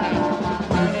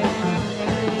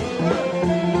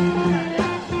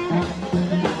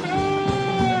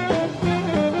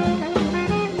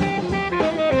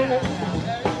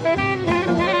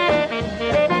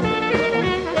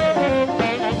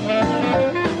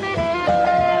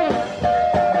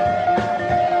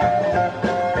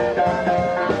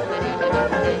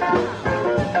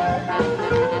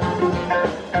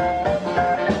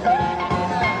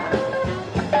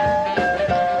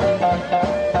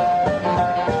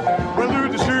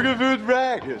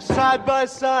 Side by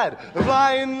side,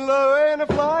 flying low and a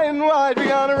flying wide. We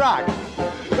gonna rock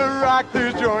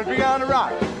this joint. We gonna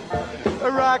rock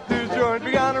this joint.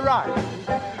 We gonna rock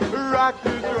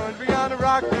this joint. We gonna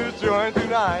rock this joint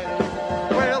tonight.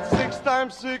 Well, 6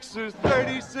 times 6 is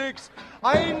 36.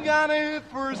 I ain't gonna hit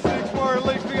for 6 more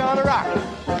licks. We gonna rock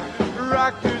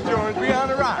this joint. We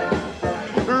gonna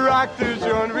rock this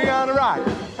joint. We gonna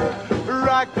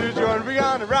rock this joint. We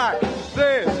gonna rock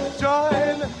this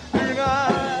joint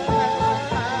tonight.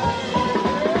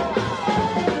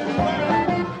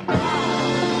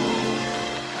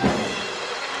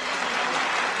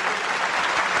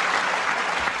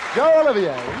 Joe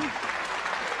Olivier.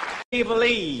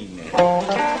 Maybelline. Oh,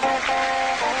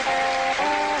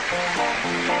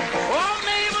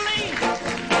 Maybelline,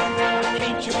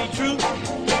 can't you be true?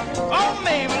 Oh,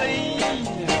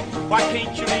 Maybelline, why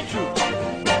can't you be true?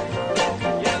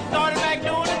 You started back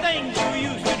doing the things you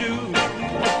used to do.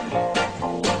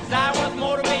 As I was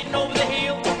motivating over the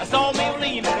hill, I saw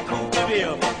Maybelline in a coupe de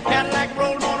ville. Cadillac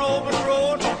rolling on over the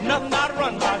road, nothing not to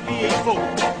run by V8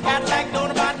 Cadillac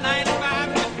doing about 95.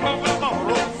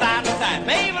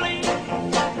 Maybelline,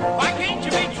 why can't you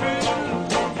be true?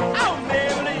 Oh,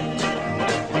 Maybelline,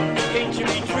 can't you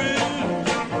be true?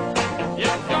 You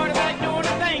started back doing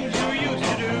the things you used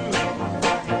to do.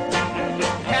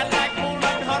 Cadillac pulled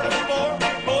like the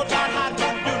 104, both got hot,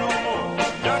 couldn't do no more.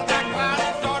 Dirt back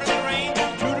clouds, started to rain,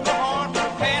 tooted my horn,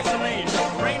 past the lane.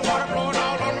 Rainwater blowing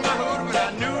all under my hood, but I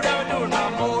knew they were doing my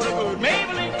motor good.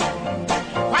 Maybelline,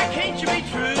 why can't you be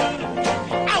true?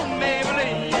 Oh,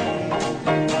 Maybelline,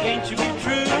 can't you be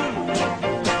true?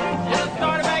 You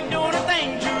started back doing the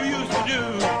things you used to do.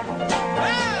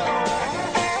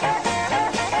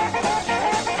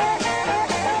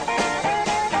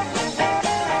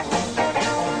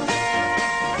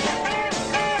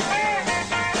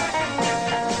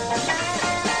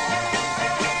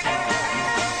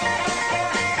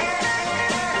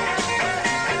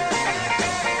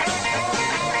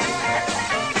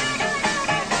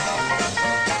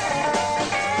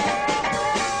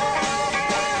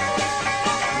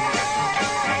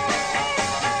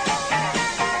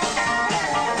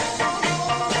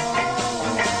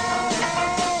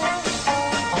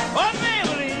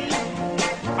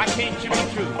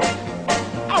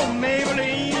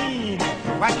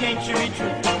 Why can't you be true?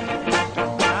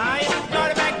 Now you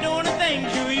started back doing the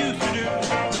things you used to do.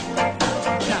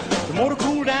 Now the motor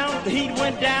cooled down, the heat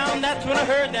went down. That's when I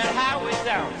heard that highway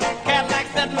sound. Cadillac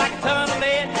sitting like a ton of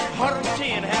lead,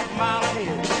 110 half a mile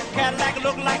ahead. Cadillac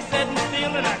looked like sitting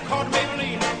still, and I caught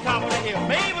Maybelline at the top of the hill.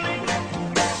 Maybelline,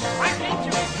 why can't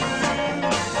you be true?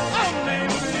 Oh,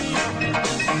 Maybelline,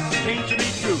 can't you be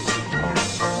true?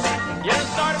 You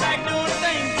started back doing the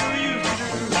things you used to do.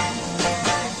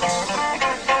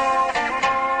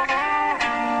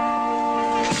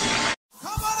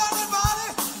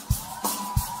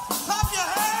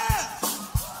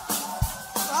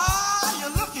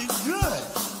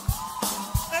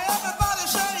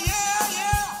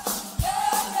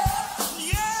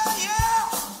 Yeah, yeah.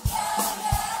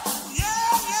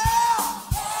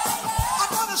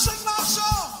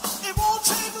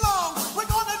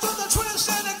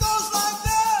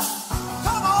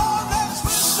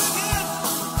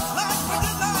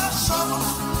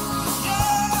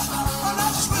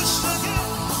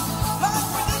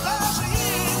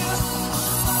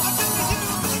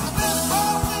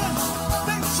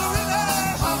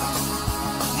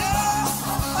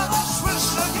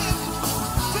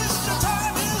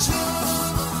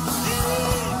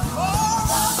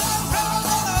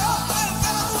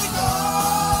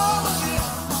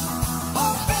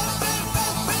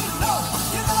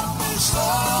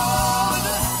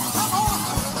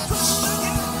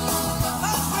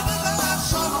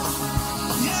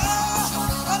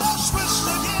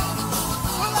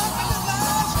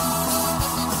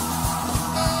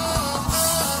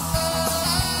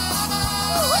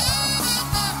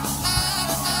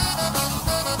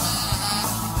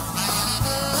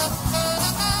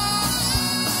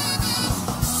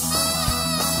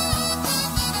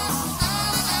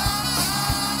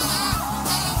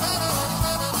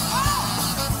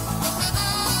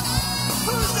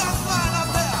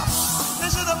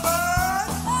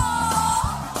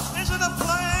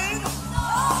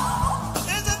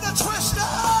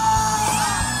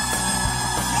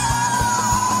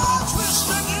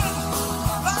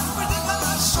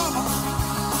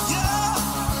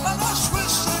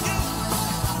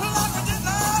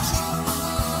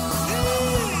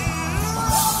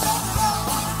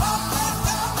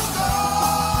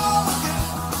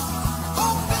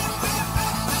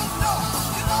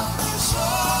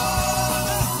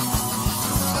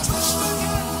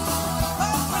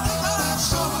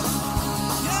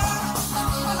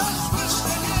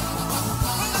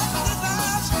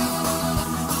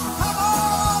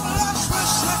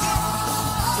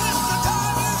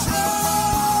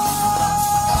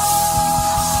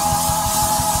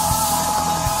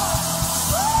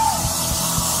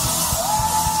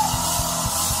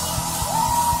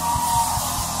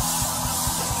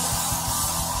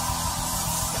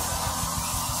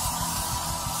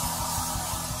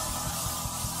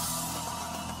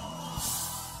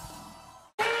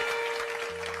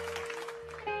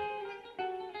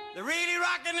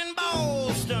 in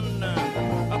Boston,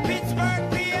 Pittsburgh,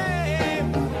 PA,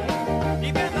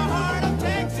 deep in the heart of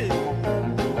Texas,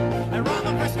 and around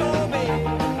the Frisco Bay,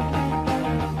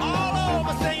 all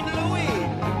over St. Louis,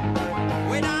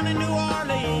 way down in New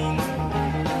Orleans.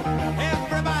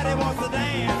 Everybody wants to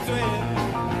dance with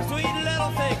sweet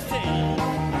little 16.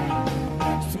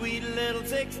 Sweet little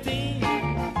 16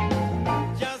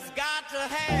 just got to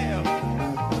have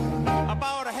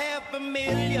about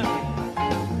 $500,000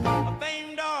 a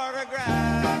famed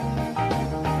autograph.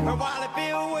 Her wallet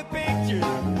filled with pictures,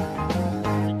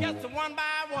 she gets them one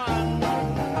by one,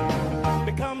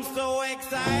 becomes so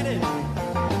excited.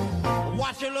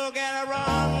 Watch her look at her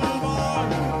run, boy.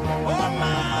 Oh,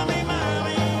 mommy,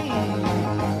 mommy,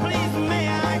 please may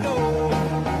I go?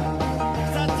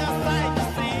 Such a sight to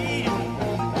see,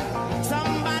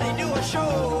 somebody do a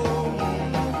show.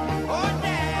 Oh,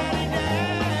 daddy,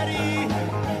 daddy,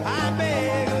 I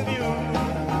beg of you,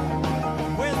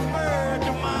 whisper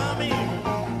to mommy,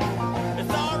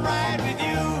 it's all right with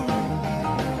you,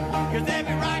 'cause they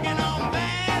be rocking on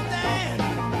bands and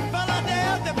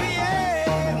Philadelphia, PA,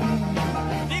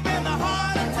 deep in the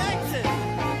heart of Texas,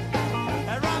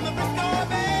 around the Frisco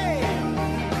Bay,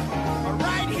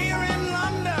 right here in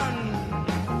London,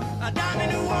 down in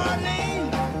New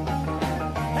Orleans.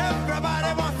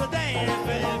 Everybody wants to dance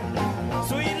with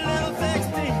sweet little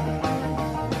 16.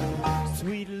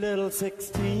 Sweet little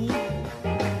 16.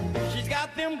 She's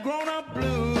got them grown-up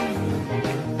blues,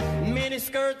 mini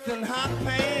skirts and hot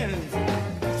pants.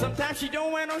 Sometimes she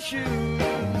don't wear no shoes.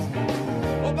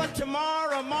 Oh, but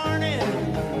tomorrow morning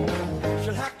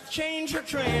she'll have to change her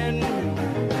trend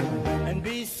and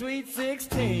be sweet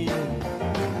 16.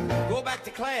 Go back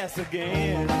to class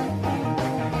again.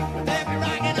 They'll be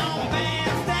rocking on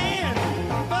bandstand,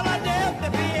 Philadelphia,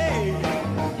 PA,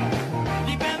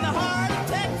 deep in the heart of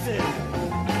Texas,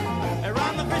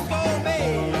 around the Frisco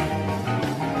Bay,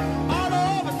 all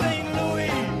over St.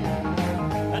 Louis,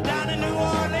 down in New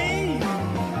Orleans.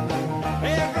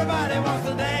 Everybody wants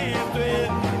to dance with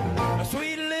a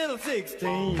sweet little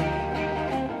 16.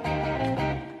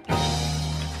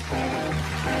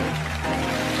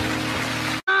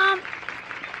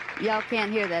 Y'all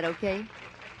can't hear that, okay?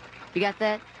 You got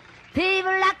that?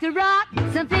 People like to rock,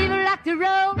 some people like to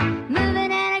roll,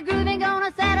 moving and a grooving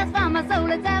gonna satisfy my soul.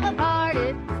 Let's have a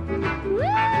party. Woo!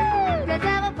 Let's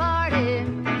have a party.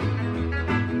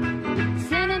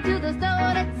 Send him to the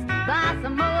store, let's buy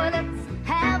some more. Let's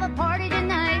have a party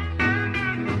tonight.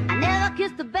 I never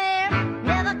kissed a bear,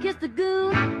 never kissed a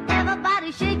goon.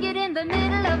 Everybody shake it in the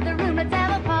middle of the room. Let's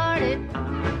have a party.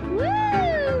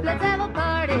 Woo! Let's have a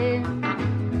party.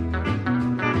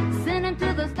 Send him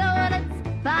to the store, let's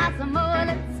buy some more.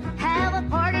 Let's have a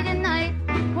party tonight.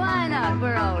 Why not?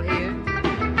 We're all here.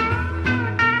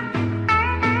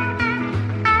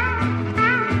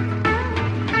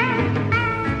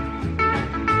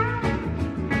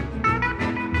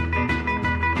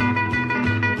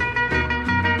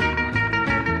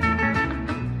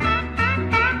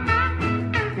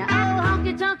 Now, oh,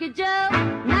 honky tonky Joe,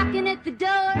 knocking at the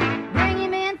door. Bring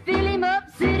him in, fill him up,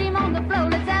 sit him on the floor.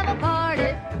 Let's have a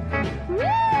party. Woo!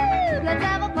 Let's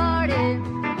have a party.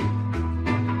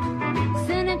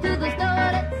 Send him to the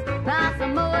store, let's buy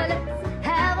some more. Let's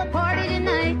have a party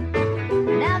tonight.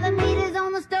 Now the meat is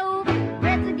on the stove,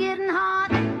 breads are getting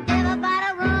hot.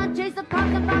 Everybody run, chase a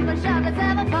pumpkin, pop a shot. Let's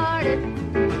have a party.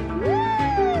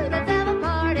 Woo! Let's have a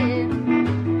party.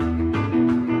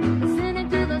 Send him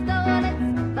to the store, let's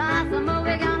buy some more.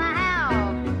 We're gonna have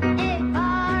a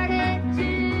party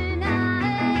tonight.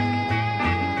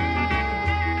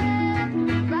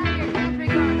 Rock your country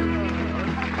carnival.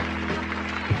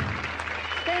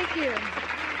 Thank you.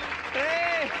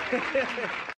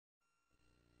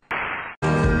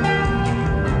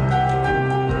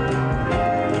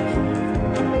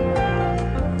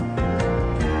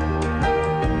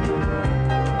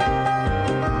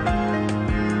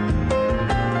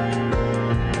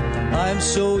 I'm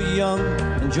so young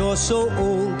and you're so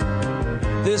old.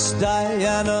 This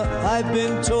Diana, I've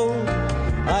been told,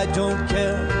 I don't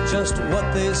care just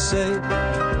what they say,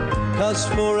 'cause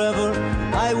forever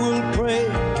I will pray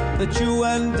that you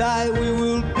and I, we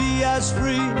will be as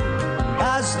free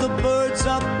as the birds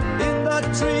up in the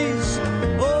trees.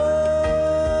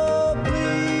 Oh,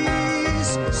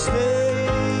 please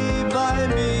stay by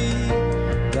me,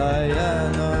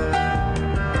 Diana.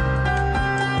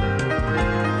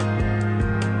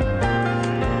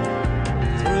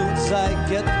 Thrills I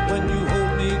get when you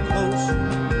hold me close.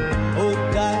 Oh,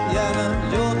 Diana,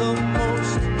 you're the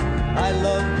most. I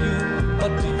love you,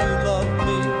 but do you love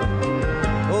me?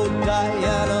 Oh,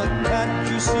 Diana, can't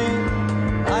you see?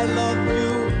 I love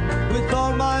you with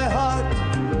all my heart.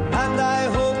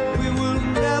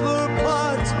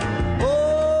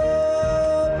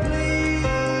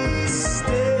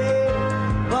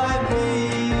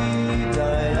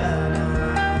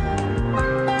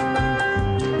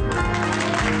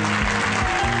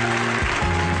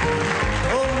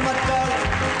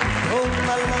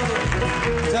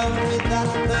 tell me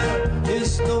that there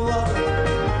is no other.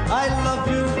 I love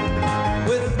you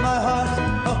with my heart.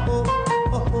 Oh, oh,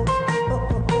 oh, oh, oh, oh,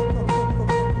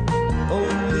 oh.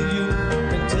 Only you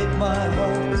can take my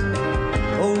heart.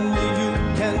 Only you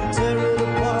can tear it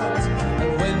apart.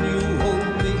 And when you hold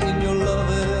me in your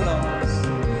loving arms,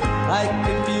 I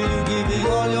can feel you giving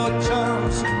all your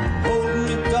charms. Hold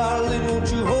me, darling, won't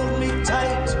you hold me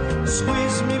tight?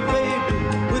 Squeeze me, baby,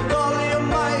 with all your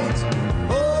might.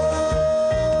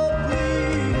 Oh,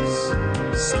 please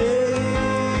stay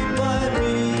by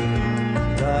me,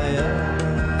 Diana.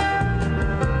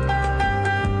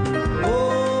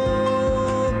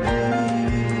 Oh,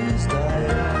 please,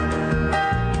 Diana.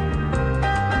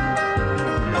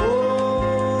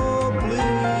 Oh,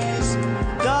 please,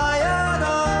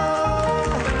 Diana.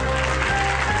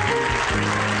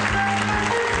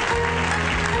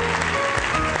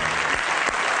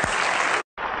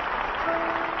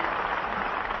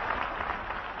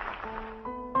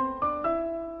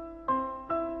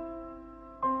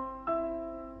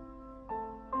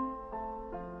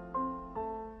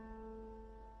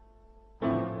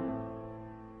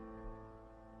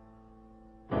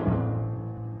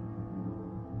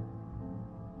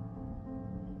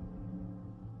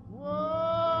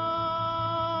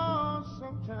 Whoa,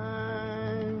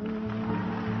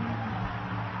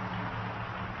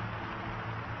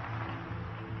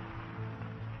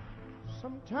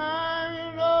 sometime,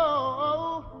 you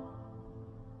know,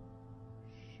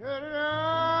 should I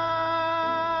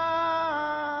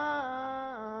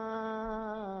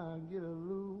get a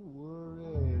little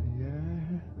worried,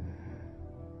 yeah.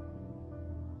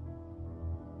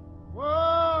 Whoa,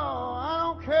 I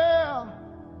don't care.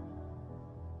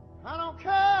 I don't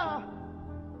care.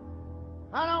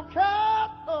 I don't care,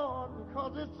 Lord,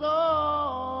 because it's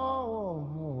all,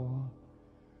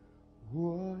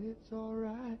 well, it's all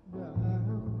right now.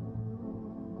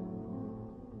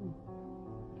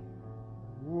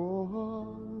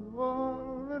 Whoa,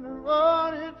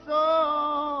 it's all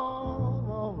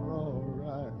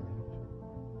right.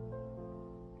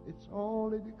 It's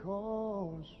only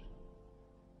because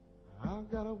I've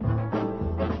got a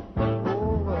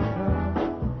overtime.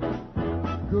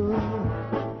 Good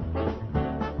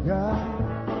guy.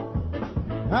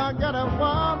 I got a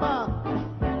woman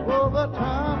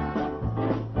overtime.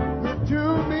 Good to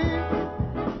me.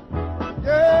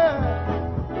 Yeah.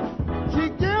 She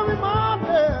give me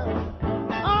money.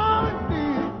 I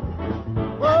need.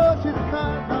 Well, she's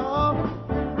kind of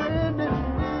friend in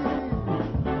me.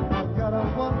 I got a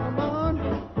woman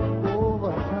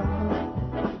overtime.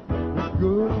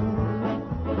 Good.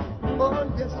 Oh,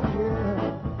 yes, yeah.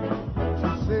 She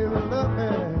say love me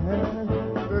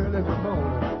early in the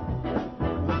morning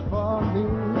for me,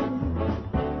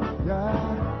 yeah.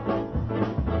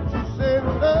 She say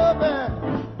love me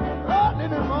early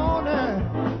in the morning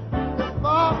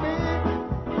for me,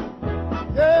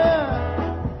 yeah.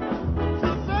 She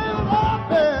say love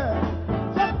me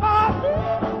just for me,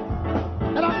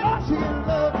 and I know she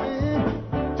love me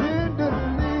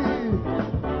tenderly.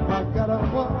 I got a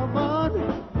woman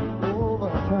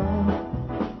overtime.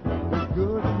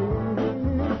 Good to me.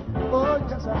 Oh,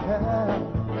 yes, I have.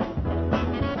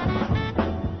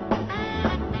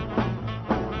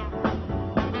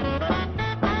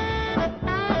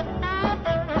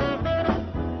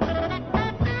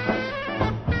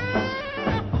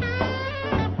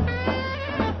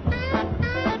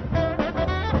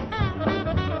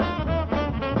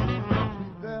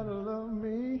 She's there to love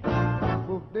me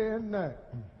both day and night.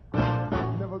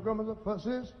 Never grumbles or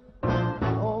fusses.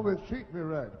 Always treat me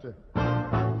right.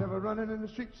 Never running in the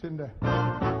streets and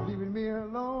leaving me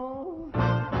alone.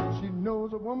 She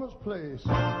knows a woman's place.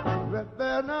 Right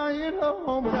there now in her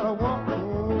home, I gotta walk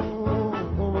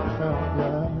over town,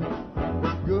 yeah.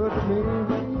 Good to me,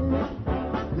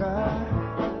 yeah.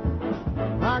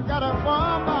 I got a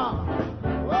woman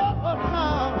over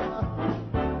now.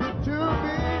 Good to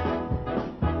me,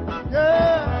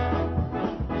 yeah.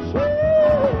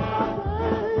 She's my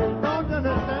babe, don't you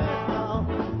understand now?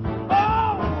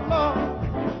 Oh,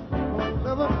 Lord,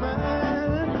 love a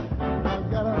man. I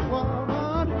got a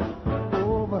woman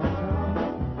over town.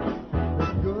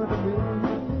 It's good to me.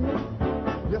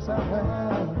 Yes, I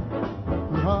have.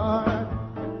 Heart.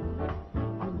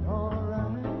 All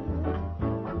right.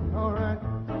 All right.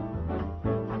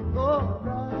 All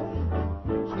right.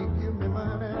 She give me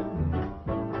money.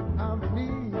 I'm in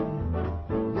need.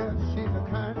 Yes, she's a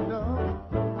kind of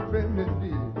friend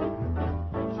indeed.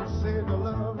 She said the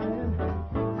loving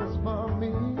is for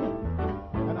me,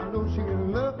 and I know she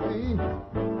can love me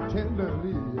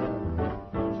tenderly.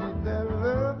 She's there to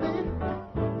love me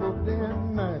both day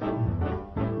and night.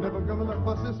 Never gonna let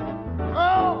fusses.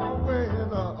 Oh,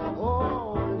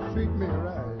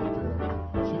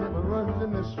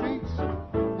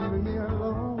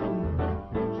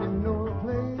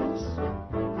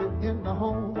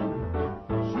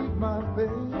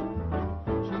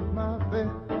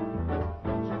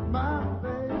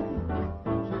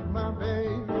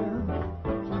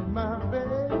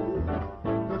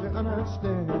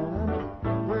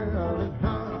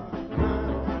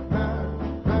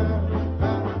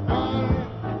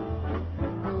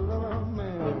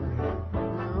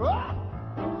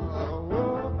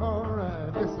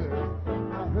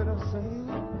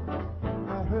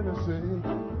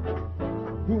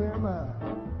 am I?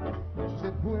 She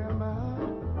said, who am I?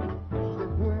 She said,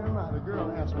 who am I? The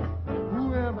girl asked me,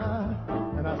 who am I?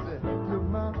 And I said, you're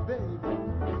my baby.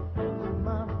 You're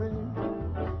my baby.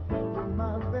 You're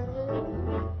my baby.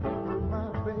 You're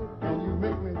my baby. And you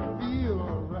make me feel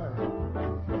all right.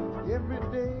 Every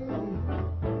day,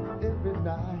 every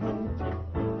night,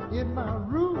 in my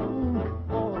room,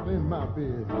 all in my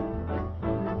bed.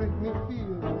 You make me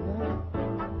feel right.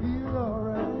 Feel all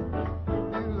right.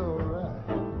 Feel all right.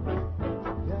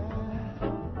 Yeah.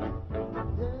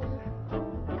 Yeah.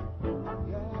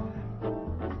 Yeah.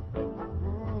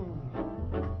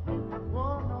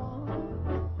 Oh, no.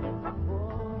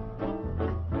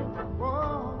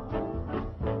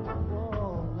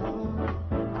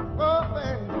 Oh,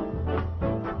 baby.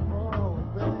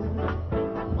 Oh, baby.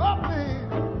 Oh, baby.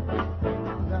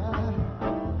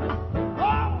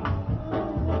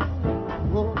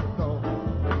 Oh, Lord.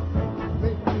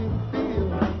 Make me feel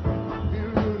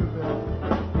good about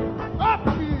it. I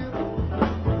feel.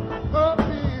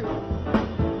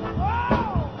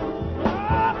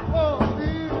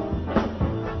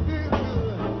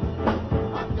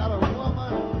 I got a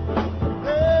woman,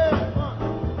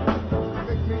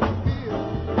 make me feel,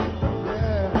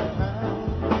 yeah.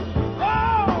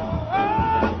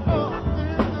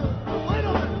 Feel good. Wait a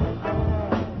minute.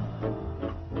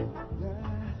 Yeah,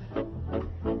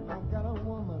 I got a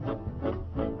woman.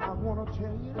 I wanna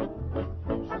tell you,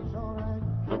 she's all right.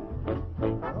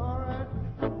 All right.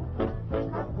 She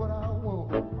got what I want.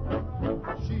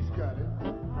 She's got it.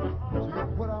 She got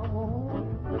what I want.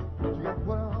 She got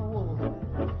what I want.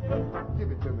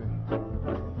 Give it to me.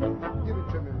 Give it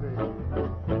to me, baby.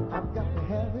 I've got to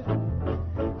have it.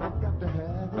 I've got to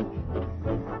have it.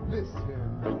 Listen.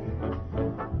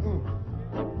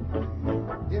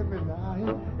 Every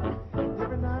night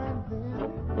and then,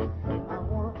 I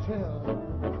wanna tell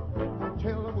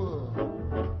the world,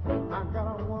 I got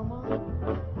a woman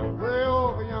way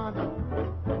over yonder.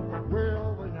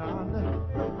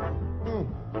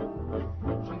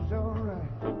 She's all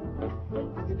right.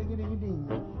 Diggy-diggy-diggy-ding.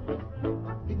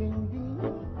 Diggy-ding-ding.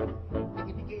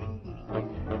 Diggy-diggy-diggy.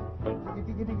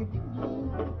 Diggy-diggy-diggy-ding.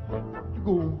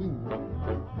 Diggy-ding.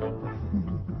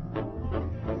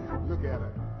 Look at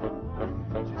her.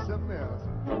 She's something else.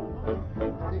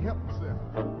 Can't help myself.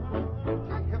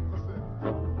 Can't help myself.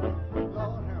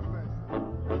 Lord have mercy.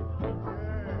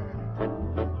 Yeah.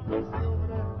 See over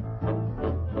there?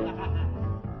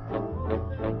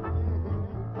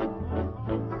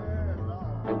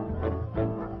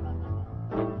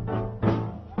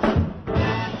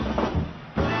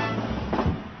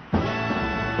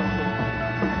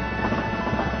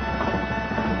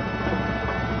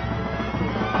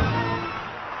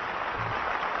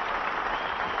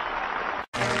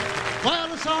 Well,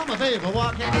 I saw my baby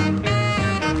walking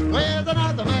with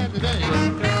another man today.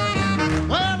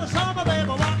 Well, I saw my baby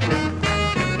walking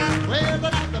with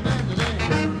another man today.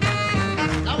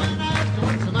 Now when I asked her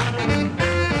what's the matter,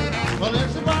 well,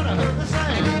 this is what I heard her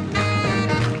say.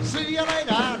 See you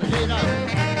later, alligator.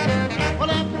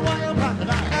 Well, after a while,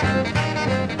 crocodile.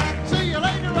 See you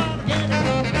later, alligator.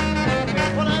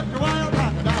 Well, after a while,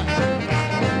 crocodile.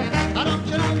 Now don't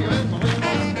you know you're in my way?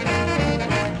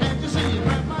 Can't you see you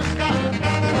grab my style?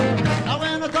 Now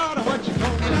when I thought of what you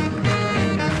told me,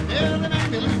 nearly made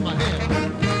me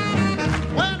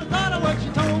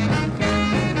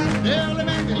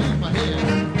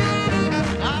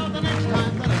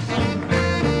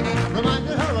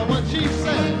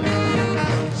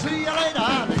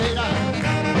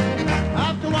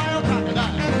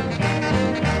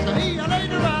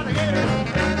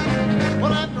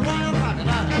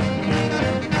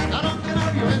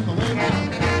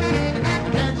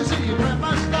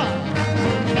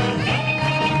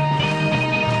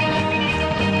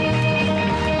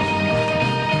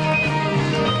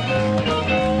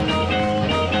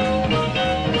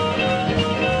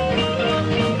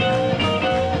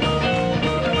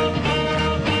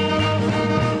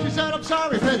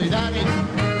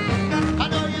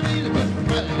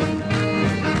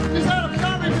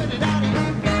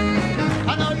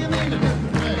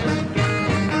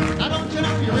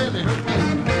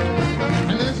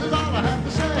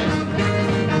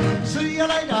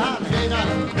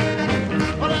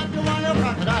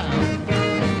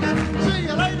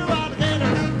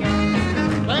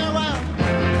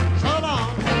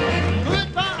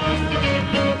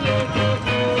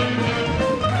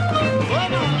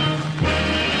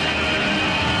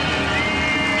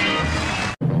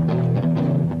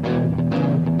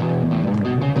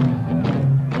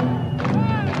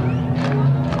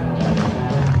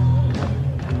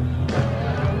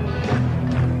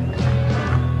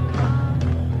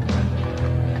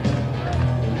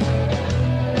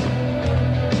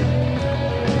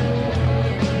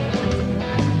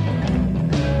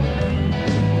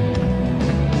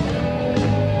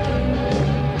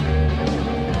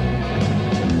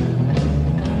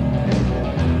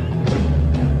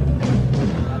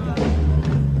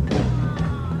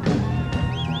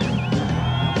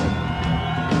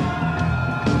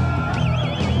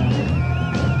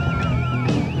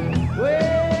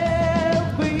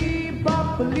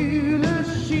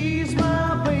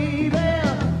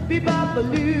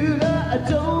Bebop-a-lula,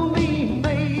 don't mean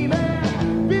baby.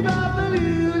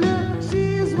 Bebop-a-lula,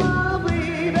 she's my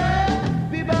baby.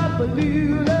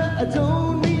 Bebop-a-lula,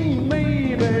 don't mean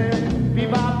baby.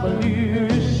 Bebop-a-lula,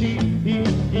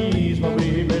 he's my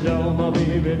baby doll, my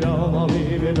baby doll, my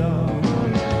baby doll.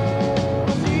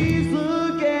 She's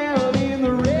the gal in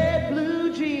the red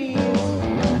blue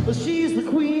jeans. She's the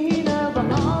queen of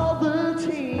all the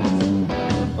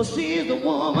teens. She's the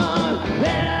woman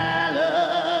that I love.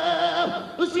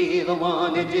 She's the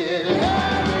one that did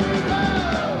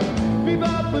love.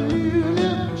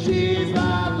 Bebop-a-lula, she's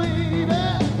my baby.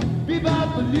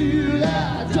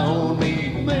 Bebop-a-lula, don't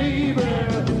mean maybe.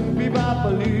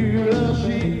 Bebop-a-lula,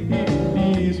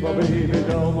 she's my baby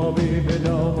doll, my baby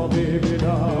doll, my baby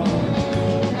doll.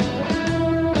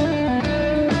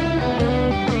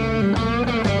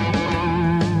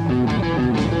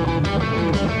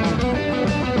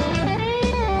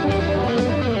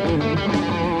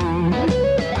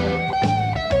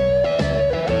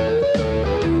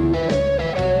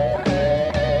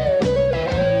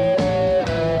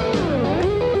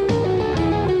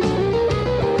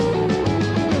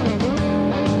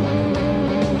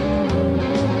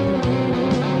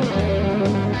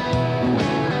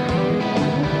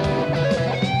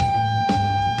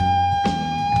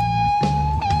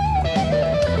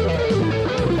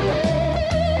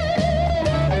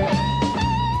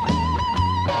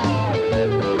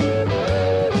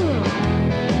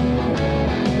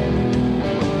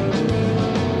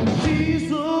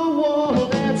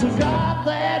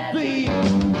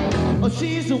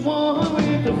 She's the woman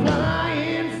with the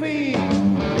flying feet.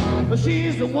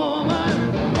 She's the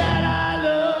woman that I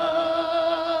love.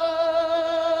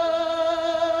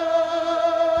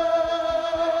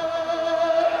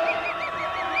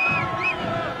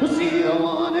 She's the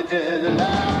one that did the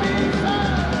love me so.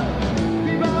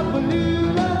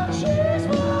 Bebop-a-lula, she's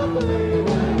my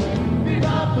baby.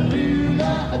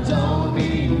 Bebop-a-lula, don't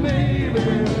mean baby.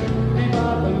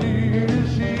 Bebop-a-lula,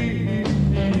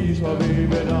 she's my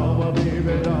baby doll, my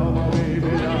baby doll, my baby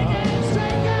doll.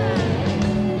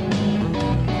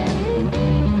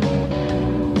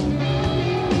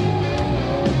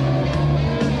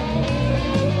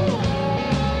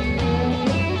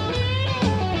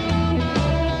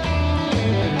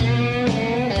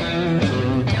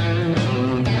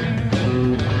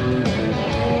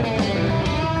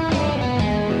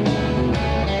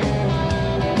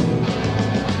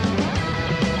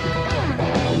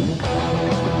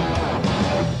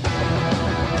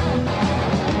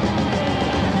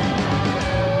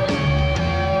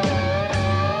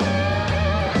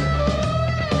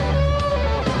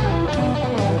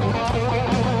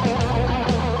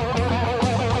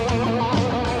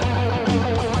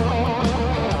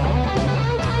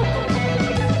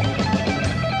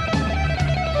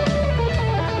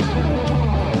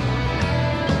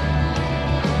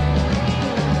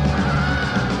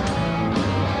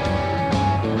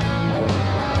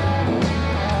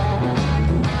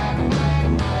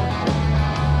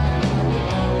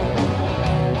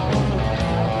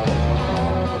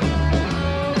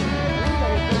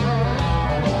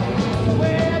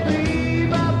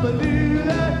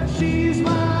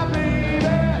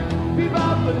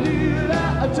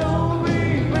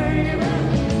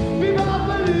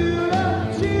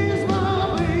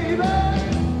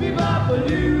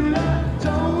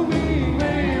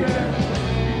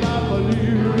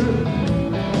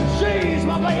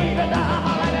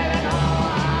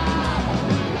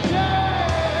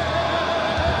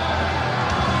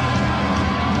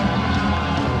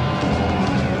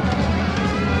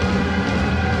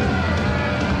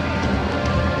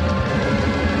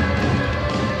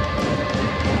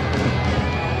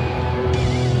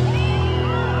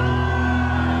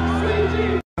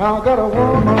 I got a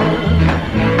woman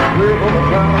way over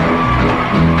town,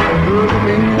 good to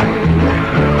me.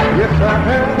 Yes, I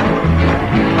have.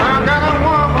 I got a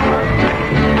woman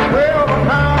way over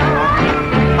town,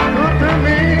 good to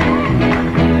me.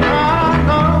 I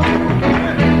know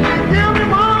she give me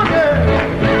money,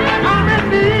 I'm in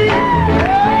need.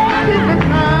 Keep it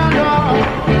kind of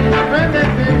spend it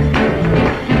deep.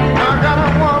 I got a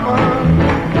woman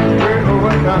way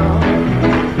over town,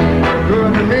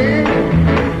 good to me.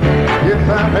 Yes,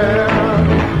 I have.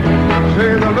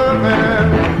 Say the love man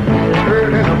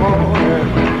early in the morning,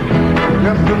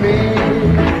 just to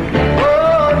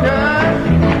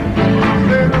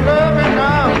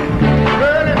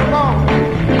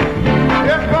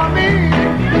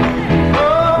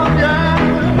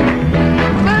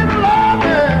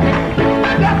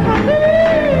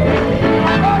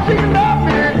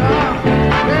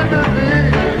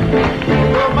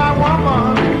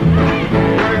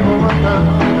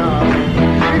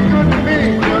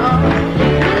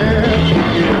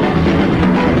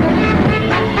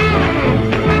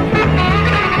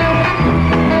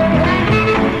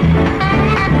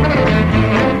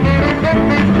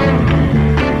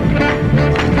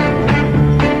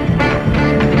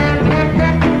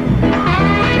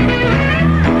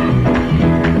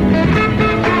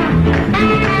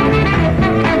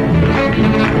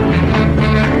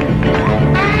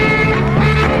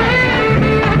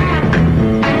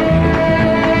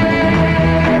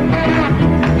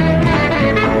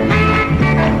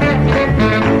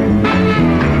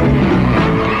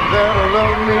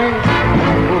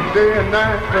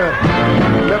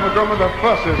remember the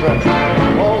fusses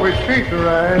that always treat her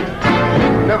right.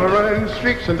 Never running the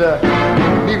streets and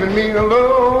leaving me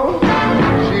alone.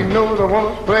 She knows I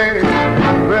want to play,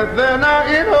 but then I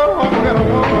in her home got a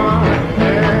woman.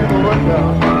 And what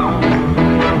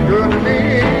good to me,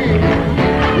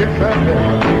 yes I do.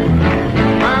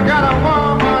 I got a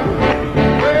woman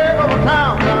way over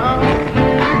town now.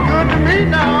 She's good to me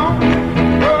now.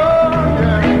 Oh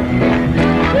yeah.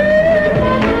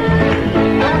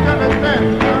 Don't understand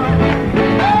now.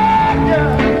 Oh yeah.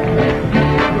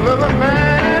 Little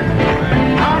man,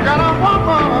 I got a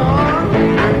woman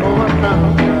way over town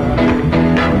now.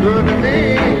 Good to me,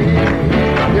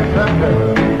 yes I do.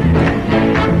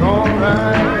 All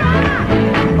right.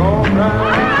 All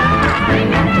right.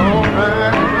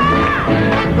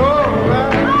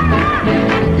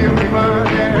 Give me my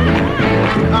hand.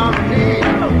 I'm in need.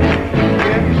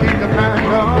 Yeah, she's the kind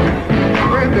of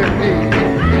friend in need.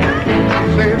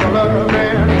 Save a love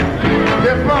man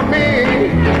just for me.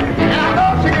 And I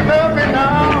know she can love me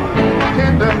now,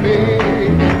 tenderly.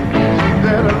 She's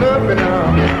there to love me now,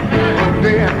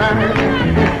 day and night.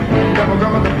 Never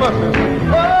coming to buses.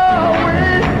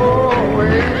 Always,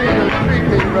 always treat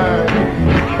me right.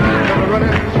 Never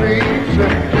running the streets,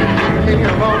 me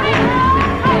alone.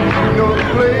 You know the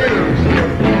place,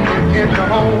 in the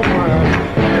home.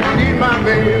 She's my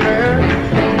baby,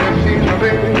 she's my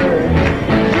baby.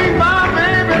 She's my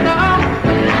baby now,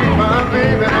 she's my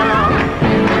baby now.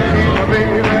 She's my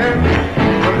baby,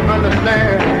 don't you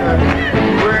understand?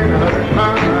 When I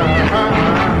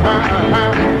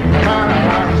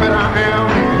said I am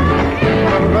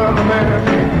a lover man.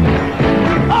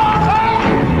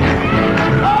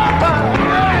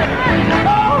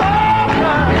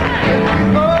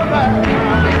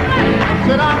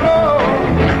 Said I know,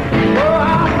 oh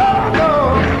I know,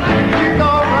 she's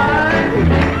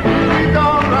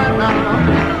all right now.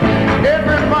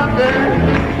 Every Monday,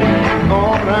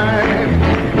 all right.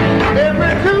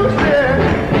 Every Tuesday,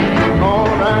 all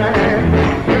right.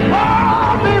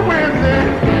 Every Wednesday,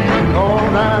 all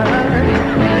right.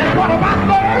 And what about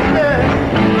Thursday,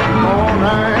 all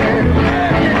right.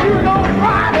 And you know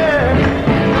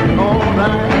Friday, all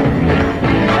right.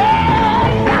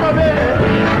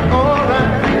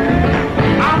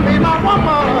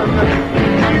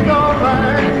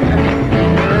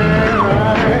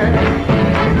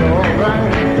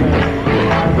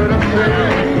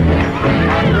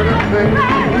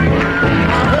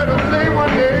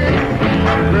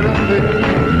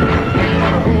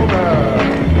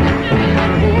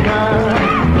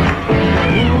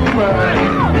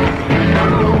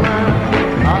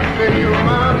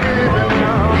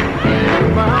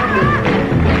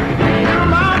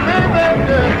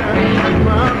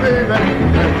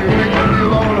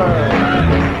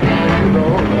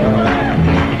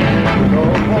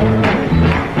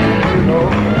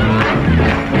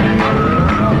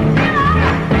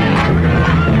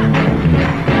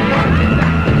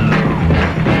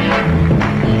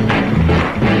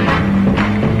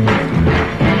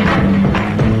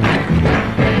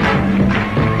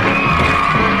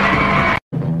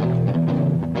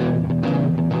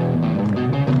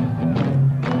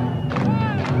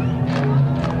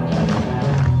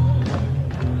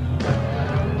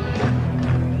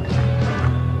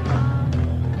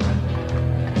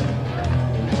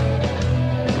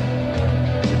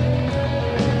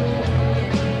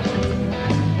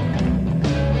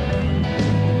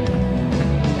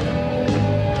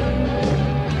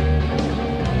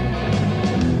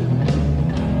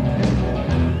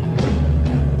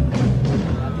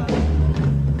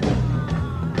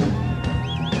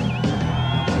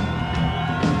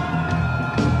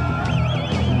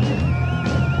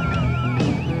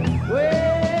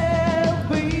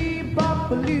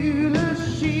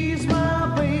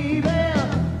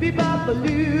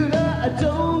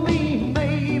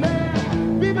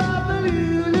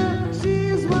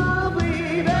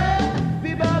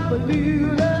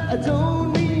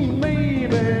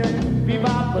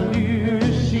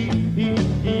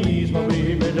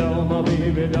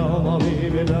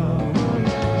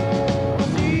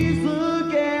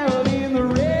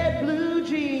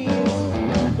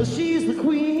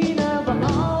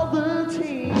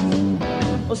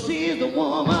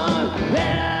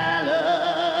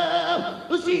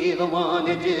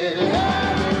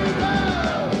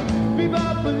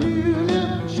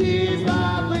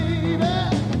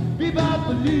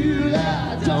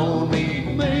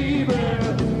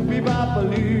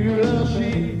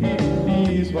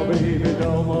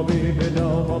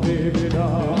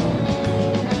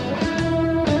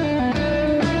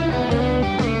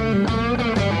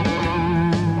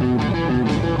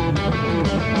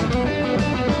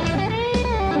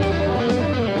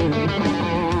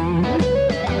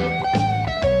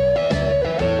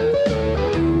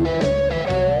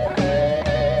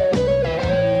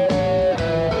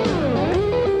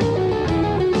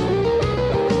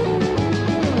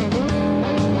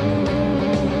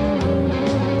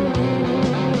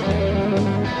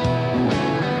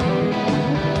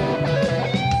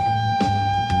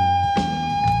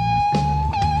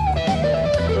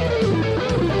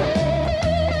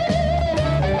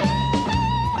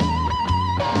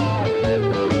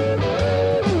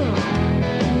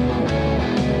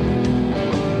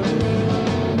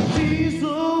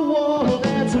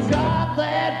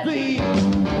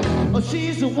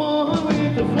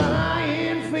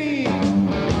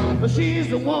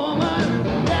 woman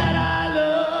that I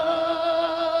love.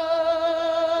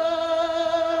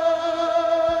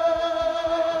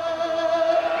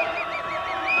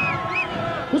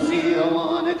 She's the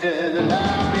one that did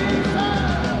love me so.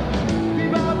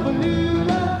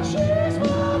 Be-bop-a-lula, she's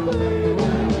my baby.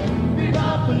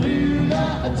 Be-bop-a-lula,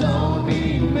 don't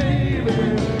mean maybe.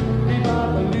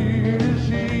 Be-bop-a-lula,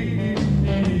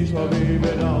 she's my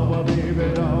baby doll, my baby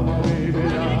doll, my baby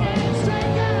doll.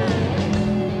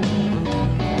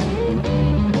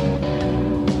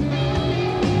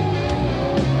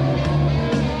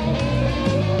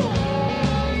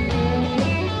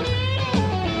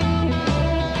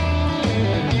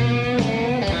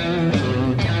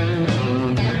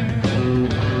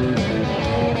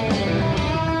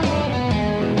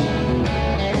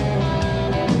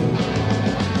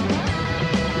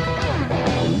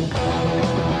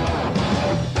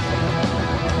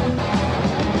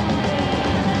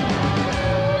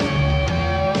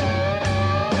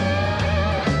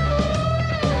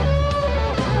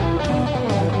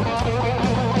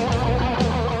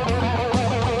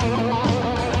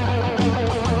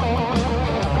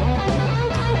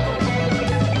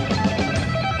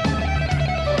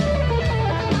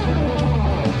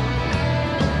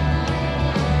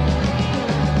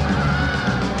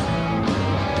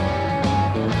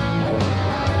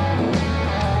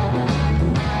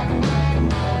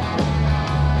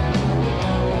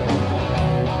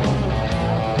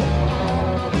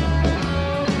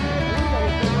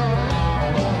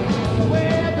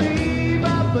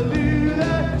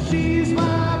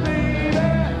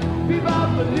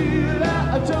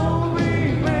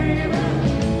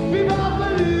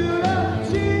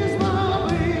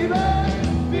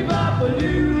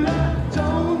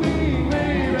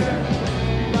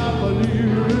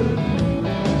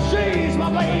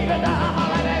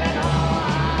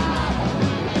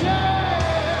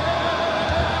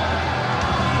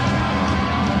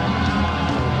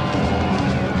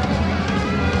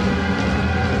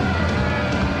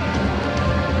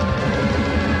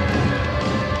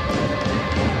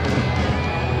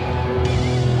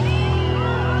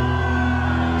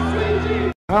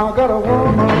 I got a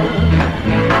woman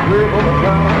way over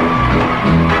town,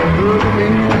 good to me.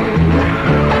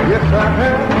 Yes, I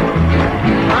have.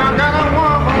 I got a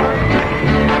woman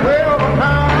way over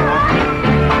town,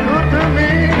 good to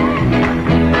me.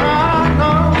 I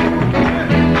know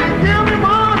she give me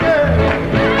money,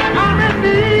 I'm in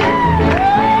need.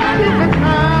 She's the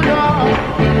kind of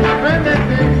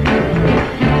friendly.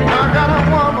 I got a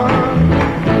woman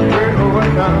way over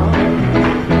town,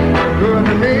 good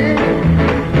to me.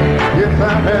 Yes, I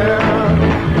have.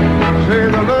 Say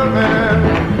the love man,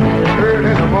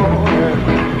 early in the morning,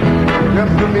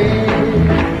 just to me.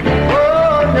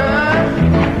 Oh, yes.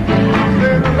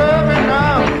 Say the love man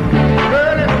now,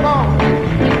 early in the morning,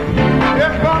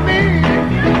 just for me.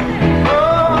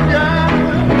 Oh, yes.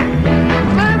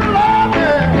 Say the love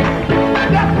man,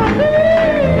 just for me.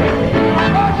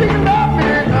 Oh, she love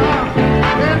me now,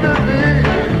 tenderly.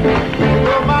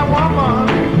 You're my woman,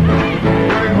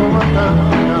 bring home my time.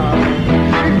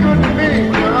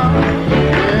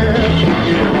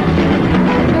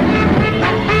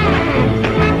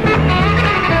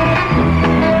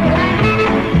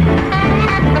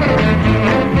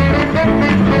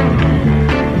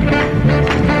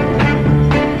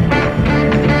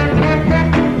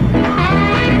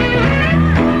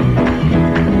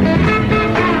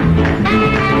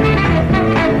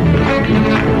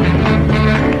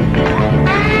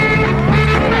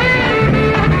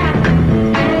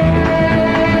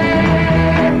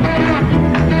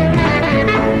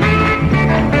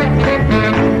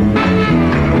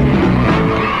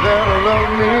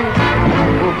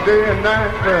 Day and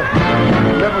night,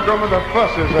 never come with the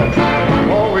fusses,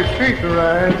 always treat me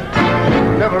right,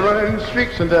 never running the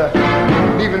streets and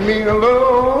leaving me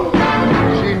alone.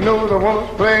 She knows I want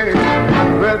to play,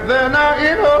 but then I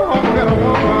in her home got a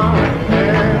woman,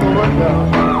 and what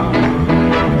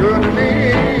good to me,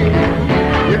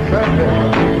 yes I do.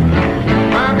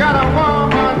 I got a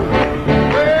woman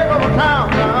way over town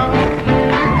now,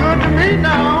 she's good to me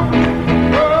now.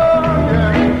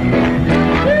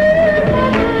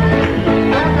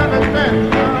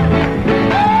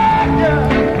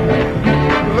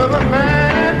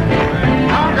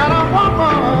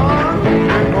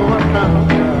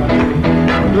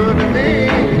 Good to me,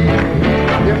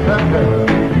 yes I do.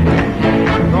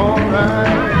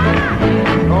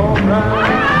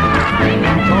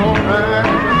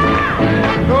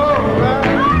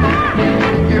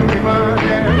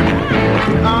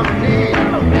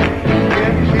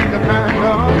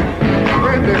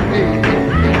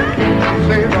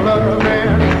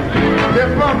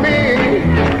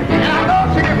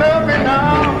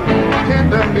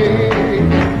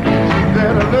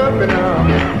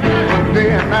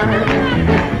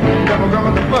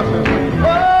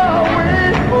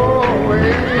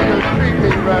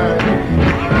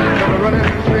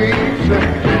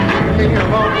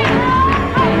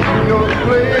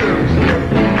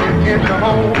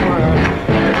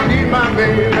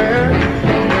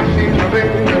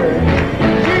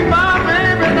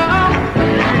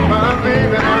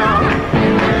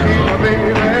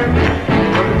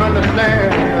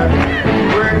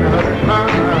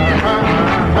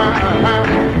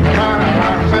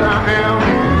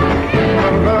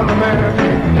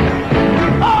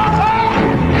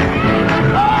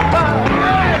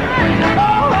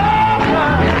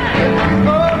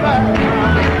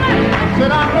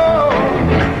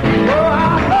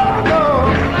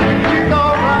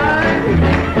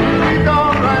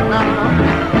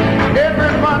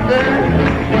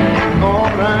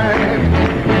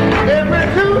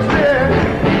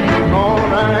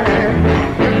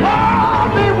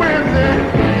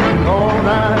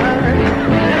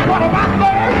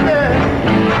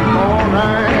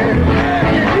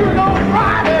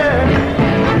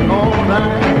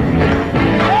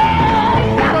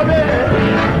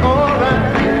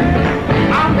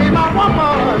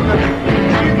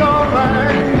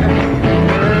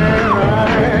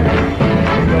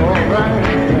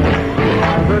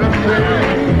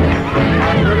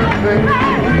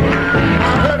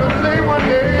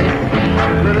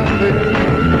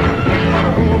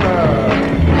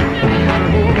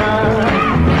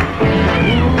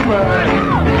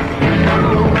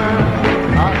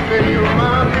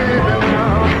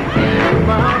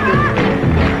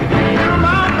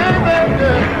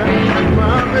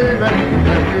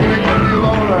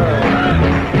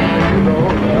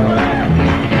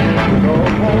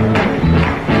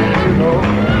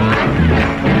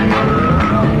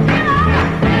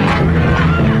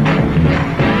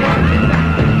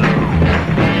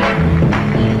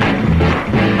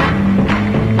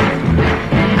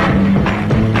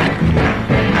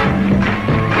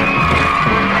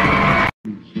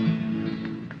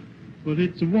 Well,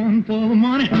 it's 1 for the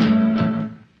money,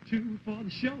 2 for the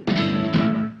show,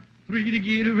 3 to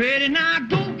get ready. Now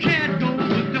go, cat, go,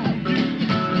 but don't you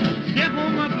step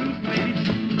on my blue suede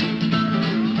shoe.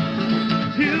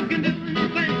 You can do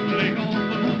anything, lay off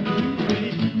of my blue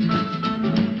suede shoe.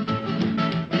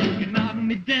 You can knock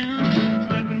me down,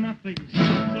 slap in my face,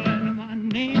 slander my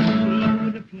name all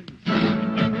over the place.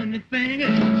 Do anything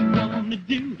that you want to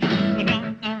do, but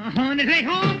honey, lay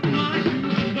off of my shoe.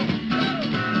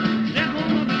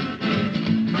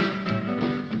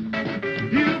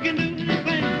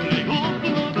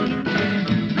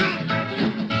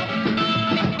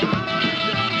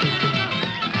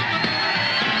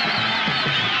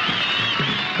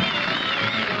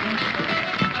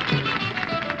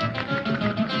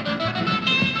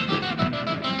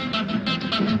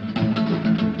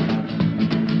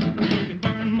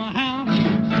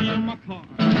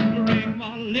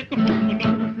 Liquor from an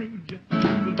old fruit jar.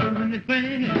 We'll do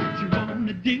anything that you want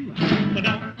to do. But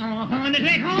honey,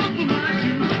 lay off of my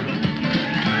shoes.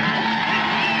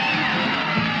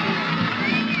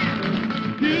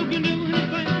 You can do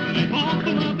anything, lay off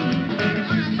of my boots.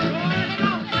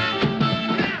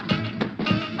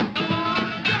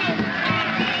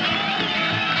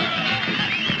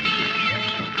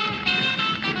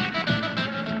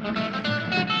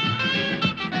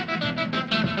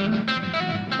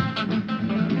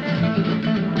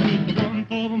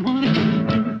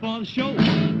 Show,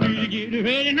 you get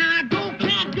ready now, go,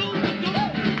 cat, go, go.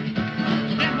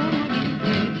 Step on my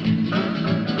blue.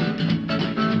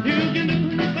 You can do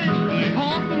anything, lay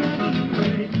off of my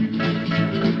blue.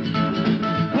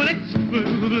 Well, it's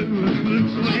blue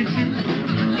suede shoe,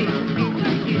 blue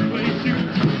suede shoe.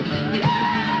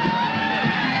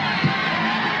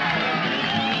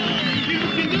 You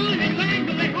can do anything,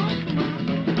 but lay off of my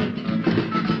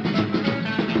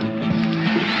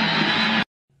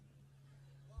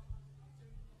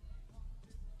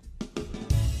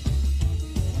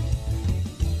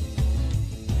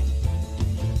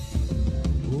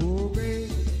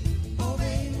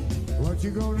What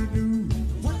you gonna do?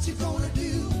 What you gonna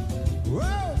do?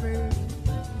 Oh, baby.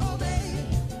 Oh, baby.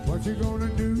 What you gonna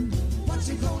do? What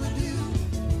you gonna do?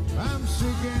 I'm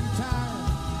sick and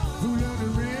tired, fooling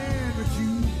around with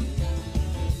you.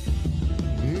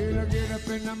 Yeah, I get up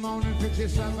in the morning, fix you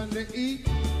something to eat.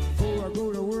 Before I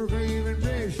go to work, I even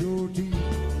brush your teeth.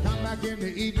 Come back in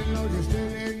the evening, Lord, you're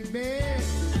still in bed.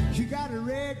 She got a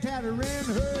red tat around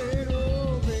her head,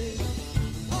 oh, baby.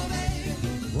 Oh, baby.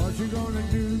 What you gonna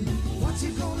do? What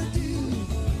you gonna do?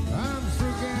 I'm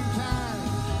sick and tired,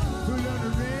 fooling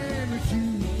around with you.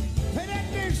 Hey, that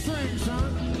big string, son.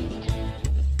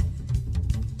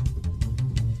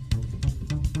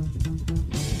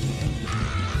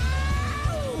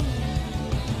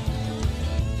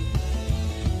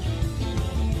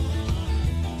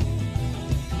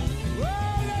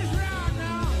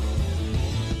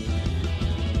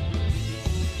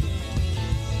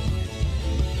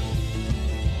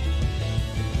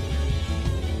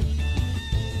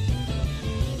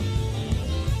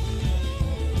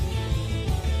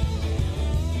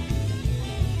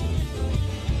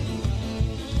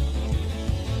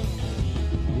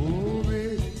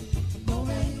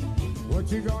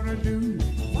 What you gonna do?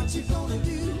 What you gonna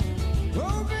do?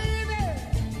 Oh, baby!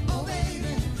 Oh,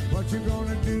 baby! What you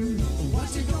gonna do?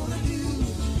 What you gonna do?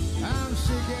 I'm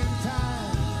sick and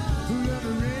tired, fooling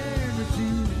around with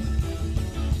you.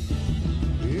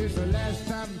 It's the last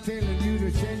time I'm telling you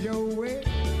to change your way.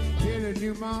 Telling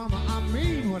you, mama, I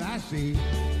mean what I say.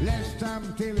 Last time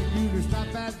I'm telling you to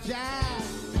stop that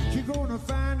jive. She's gonna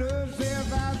find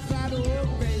herself outside of her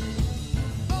baby.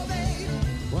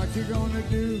 What you gonna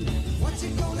do? What you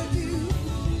gonna do?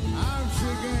 I'm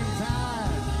sick and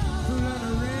tired, fooling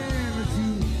around with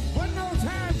you. One more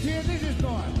time, kid, this is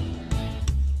going.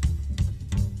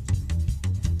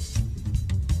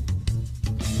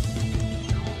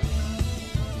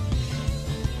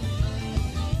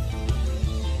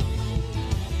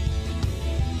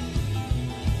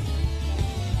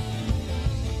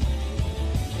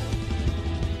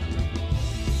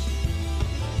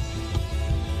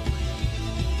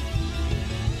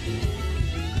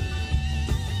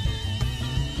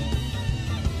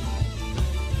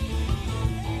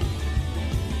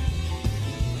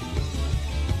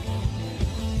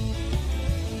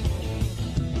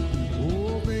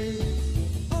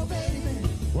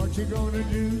 What you gonna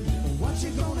do? What you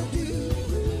gonna do?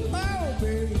 Oh,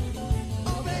 baby.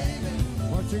 Oh, baby.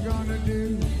 What you gonna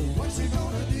do? What you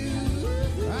gonna do?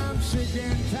 I'm sick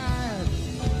and tired,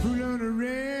 fooling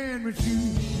around with you.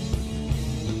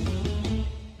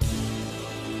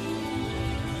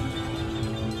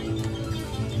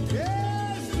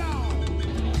 Yes, Lord.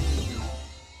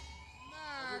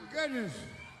 goodness.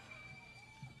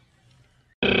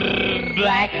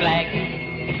 Black flag,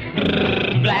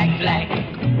 black flag,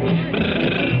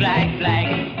 black flag,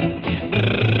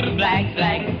 black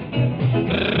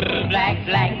flag, black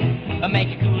flag. I make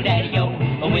a cool daddy-o.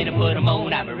 When I put 'em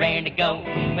on, I'm raring to go.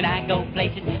 When I go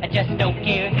places, I just don't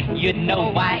care. You know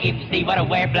why if you see what I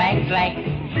wear, black flag.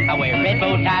 I wear red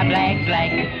bow tie, black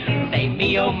flag. Say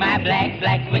me oh my black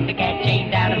flags with the cat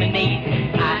chain down on my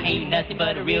knees. I ain't nothing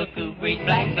but a real cool breeze,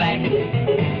 black flag.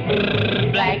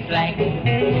 Black flag,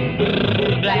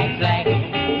 black flag,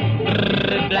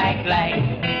 black flag,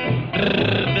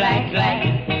 black flag.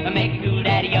 I make a cool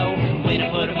daddy-o. When I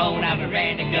put 'em on, I'm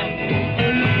raring to go.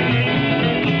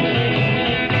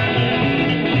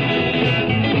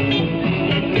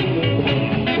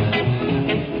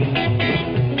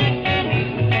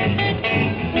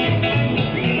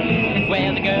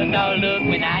 Well, the girls all look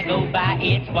when I go by.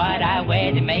 It's what I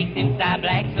wear that makes them tie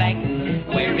black flags.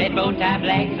 Wear red bow tie,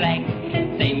 black flags.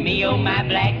 Say me oh my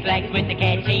black flags with the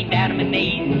cat chain down on my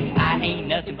knees. I ain't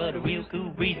nothing but a real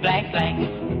cool breeze, black flags.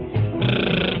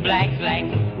 Black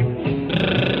flags,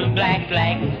 black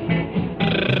flags,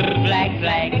 black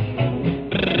flags,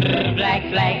 black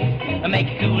flags. I make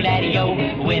a cool daddy-o.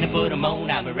 When I put 'em on,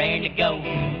 I'm raring to go.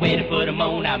 When I put 'em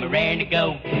on, I'm raring to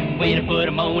go. When I put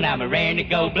 'em on, I'm raring to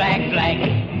go. Black flag,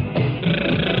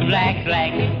 black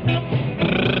flag,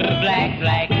 black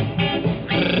flag,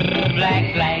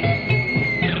 black flag,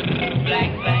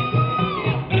 black flag,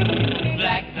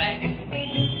 black flag.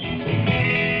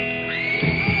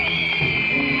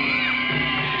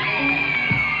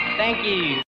 Thank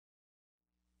you.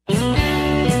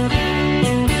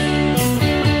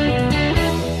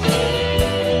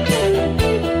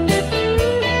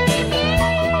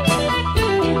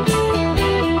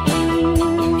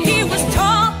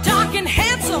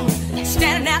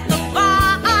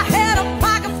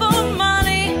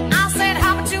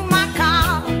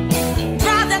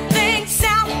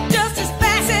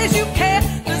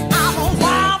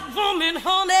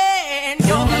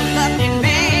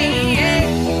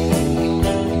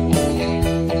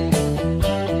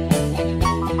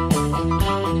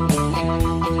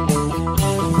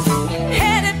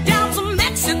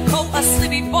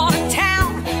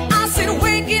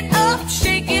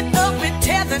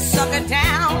 Suck it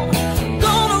down.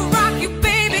 Gonna rock you,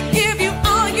 baby, give you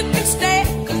all you can stay.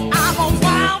 'Cause I'm a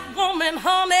wild woman,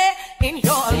 honey, and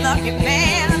you're a lucky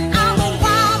man. I'm a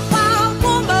wild, wild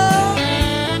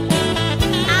woman.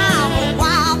 I'm a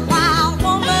wild, wild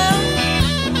woman.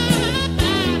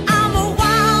 I'm a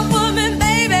wild woman,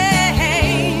 baby,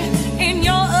 and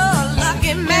you're a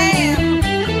lucky man.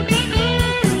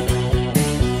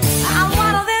 I'm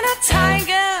wilder than a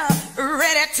tiger,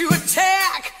 ready to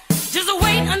attack. Just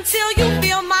wait until you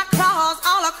feel my claws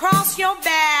all across your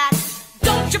back.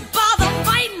 Don't you bother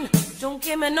fighting, don't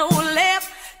give me no lip.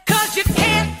 'Cause you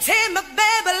can't tame me,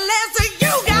 baby, Leslie,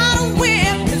 you gotta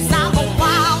win. 'Cause I'm a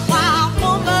wild, wild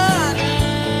woman.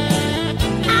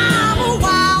 I'm a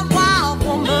wild, wild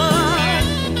woman.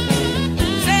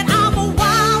 Said I'm a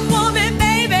wild woman,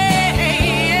 baby,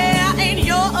 yeah, and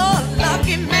you're a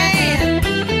lucky man.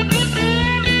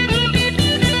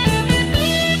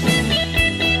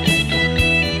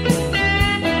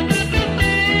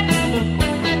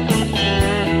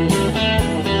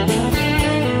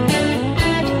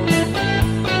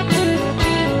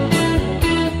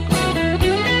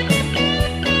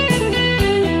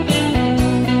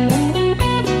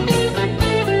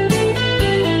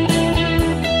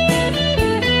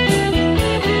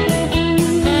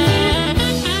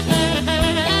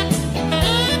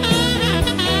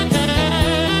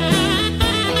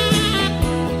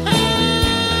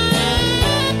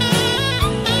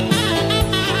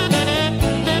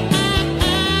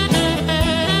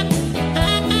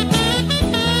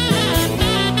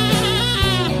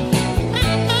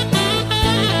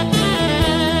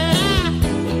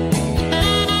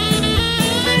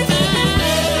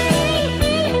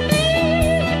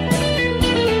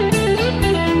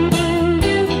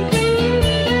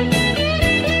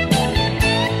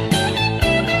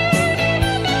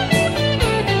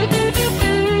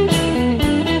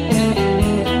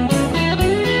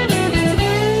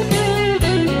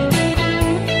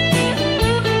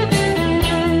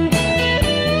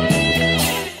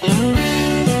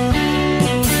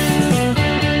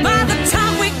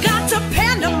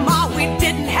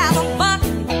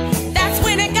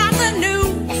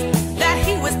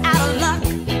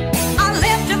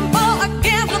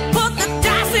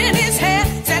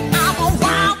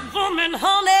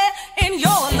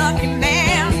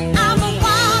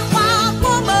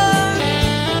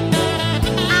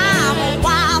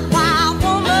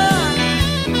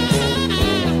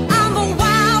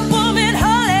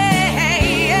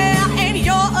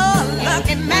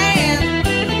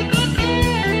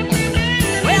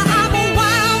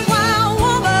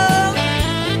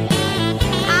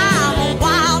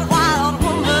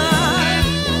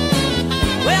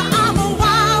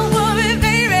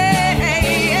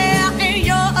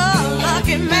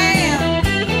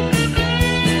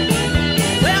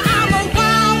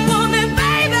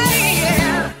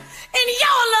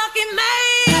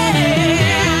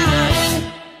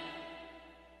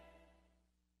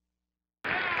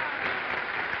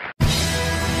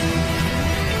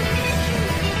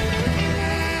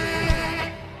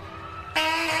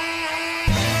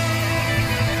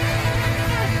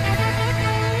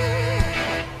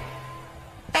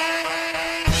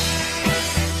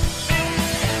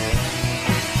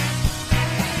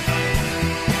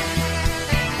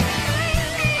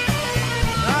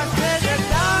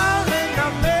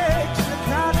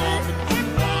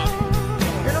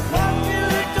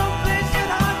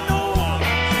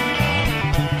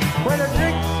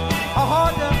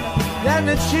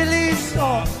 a chili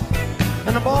sauce.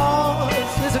 And the boss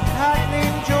is a cat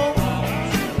named Joe.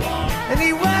 And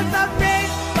he wears a red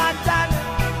bandana,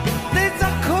 plays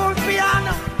a cool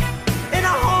piano in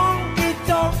a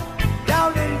honky-tonk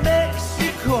down in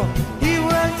Mexico. He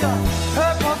wears a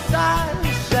purple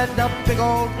sash and a big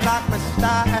old black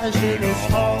mustache in his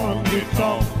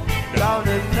honky-tonk down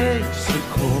in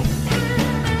Mexico.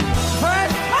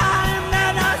 First time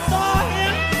that I saw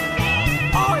him,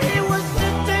 oh, he was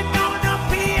sitting on a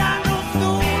piano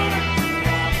stool.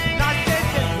 And I said,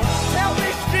 tell me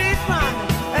straight, man,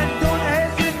 and don't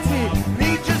hesitate. And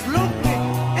he just looked me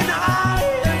in the eye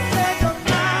and said, oh,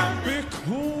 man, be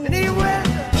cool. And he went,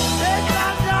 there's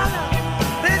Santana,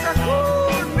 there's a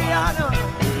cool piano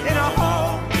in a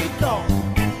honky-tonk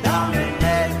down in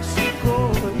Mexico.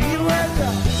 He wears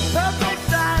a purple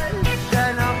sash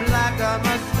and a black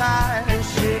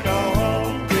mustache in a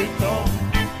honky-tonk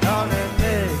down in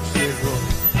Mexico.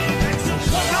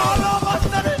 And all of a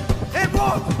sudden, it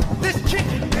was this chick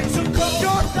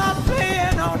just stopped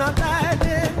playing on a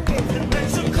violin.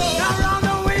 Now round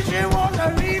the way she was a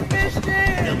reefished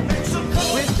in.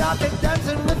 We started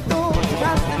dancing with those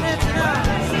castanets in her,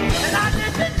 and I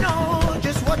didn't know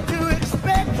just what to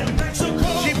expect.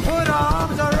 She put her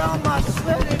arms around my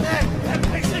sweaty neck.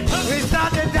 We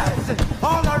started dancing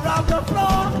all around the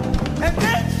floor, and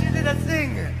then she did a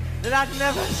thing that I'd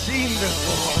never seen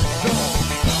before.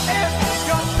 It's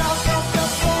just South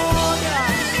California,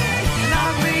 and I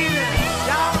mean it,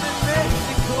 down in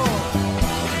Mexico.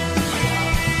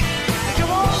 If you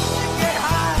want to get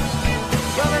high,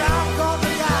 well then I'm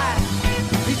gonna die.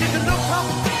 You just look up,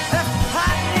 that's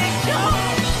hot and Joe.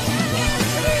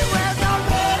 And he wears a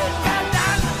red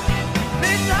bandana,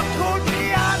 plays a cool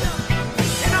piano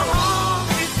in a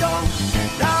honky-tonk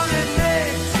down in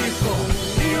Mexico.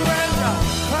 He wears a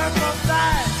purple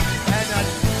sash and a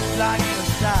black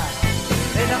mustache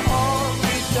in a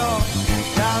honky-tonk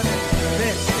down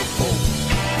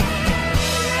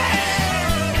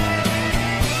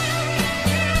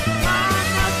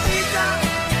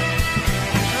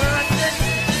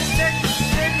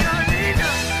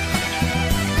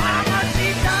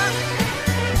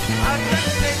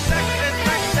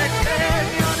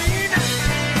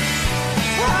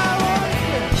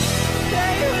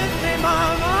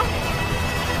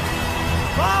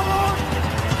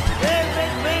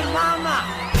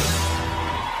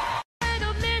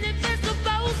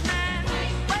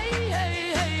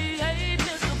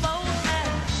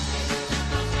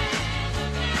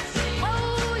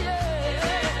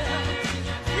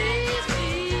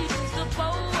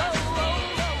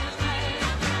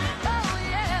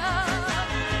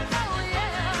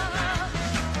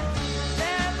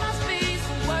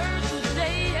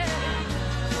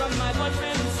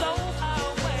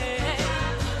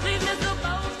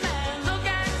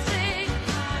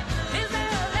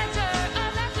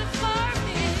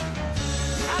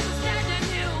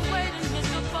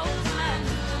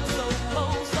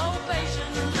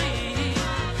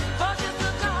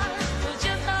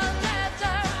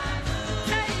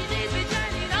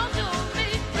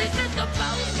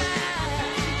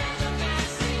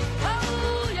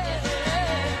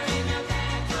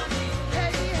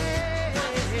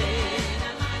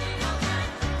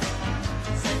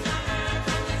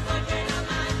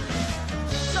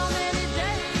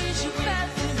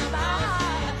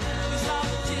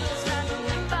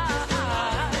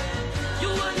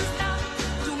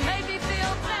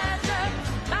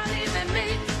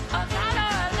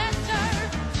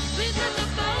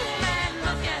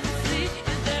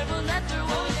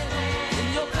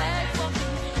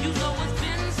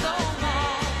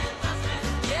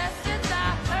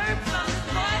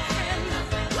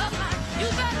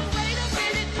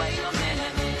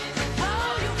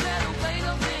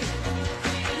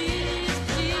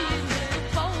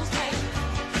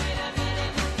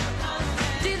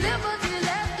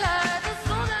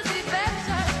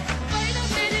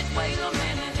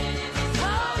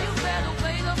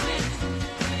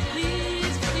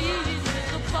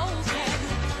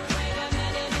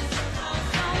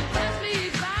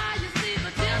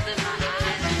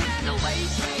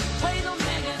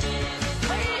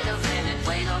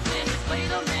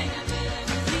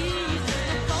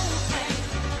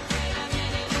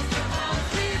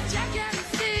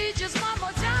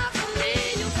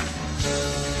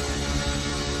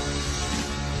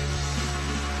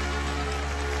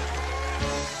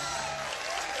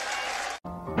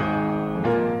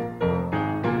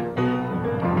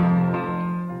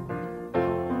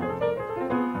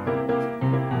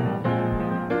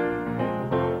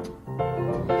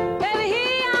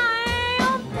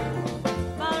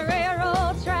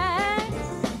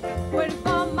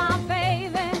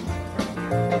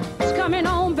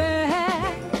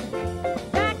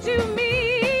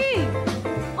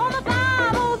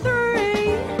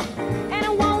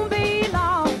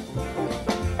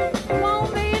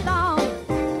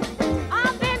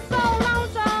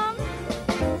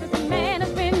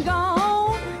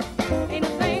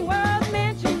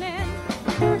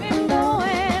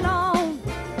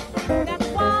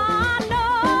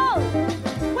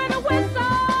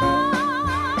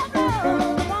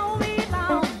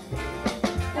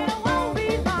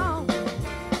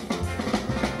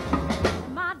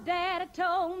Daddy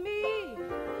told me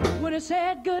when he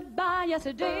said goodbye, yes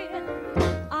he did.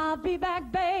 I'll be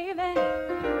back, baby,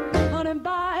 honey,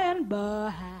 by and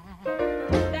by.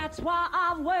 That's why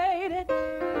I've waited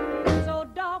so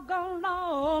doggone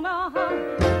long.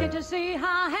 Can't you see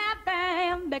how happy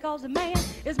I am? Because the man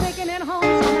is making it home.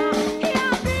 So now here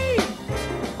I be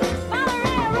by the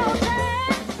railroad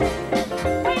tracks,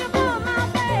 waiting for my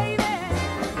baby.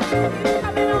 He's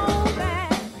coming on back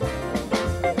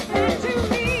to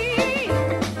me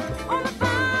on the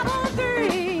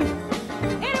 503.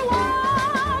 And it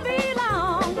won't be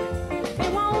long. It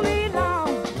won't be long.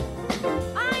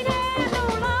 I ain't had no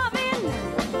loving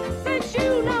since you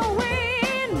know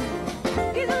when.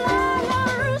 He's a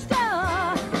long rooster.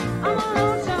 I'm a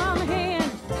lonesome hen.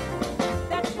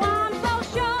 That's why I'm so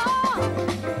sure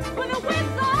when the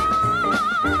whistle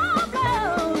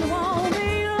blows, it won't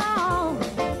be long.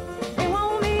 It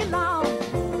won't be long.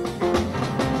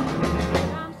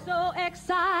 I'm so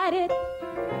excited.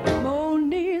 My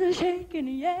knees are shaking,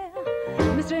 yeah.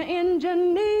 Mr.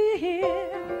 Engineer,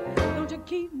 don't you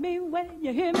keep me waiting.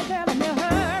 You hear me telling me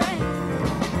hurry,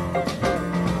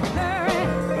 hurry,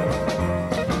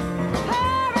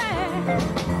 hurry,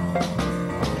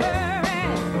 hurry.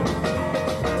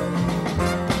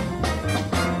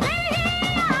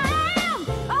 Here I am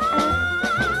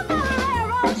on the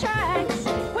railroad tracks,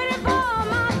 waiting for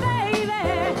my baby.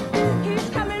 He's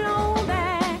coming on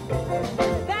back.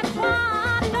 That's why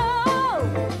I know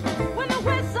when the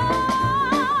whistle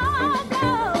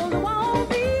blows, it won't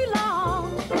be long.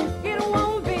 It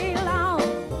won't be long.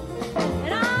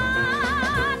 And I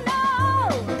know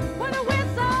when the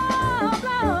whistle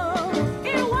blows,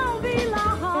 it won't be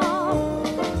long.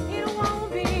 It won't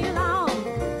be long.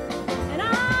 And I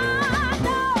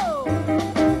know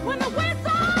when the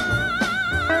whistle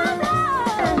blows,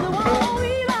 it won't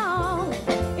be long.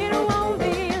 It won't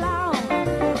be long.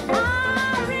 I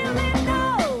really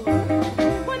know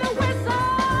when the whistle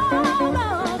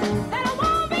blows that it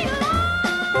won't be long.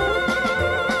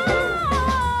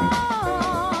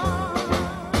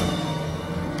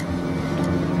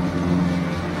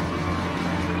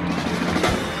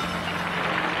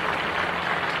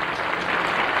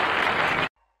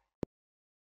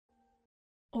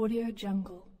 Audio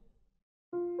Jungle.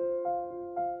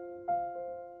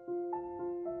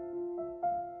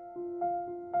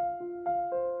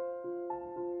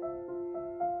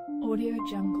 Audio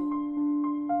Jungle.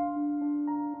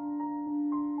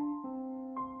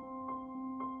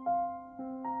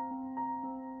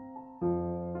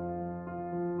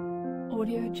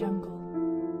 Audio Jungle.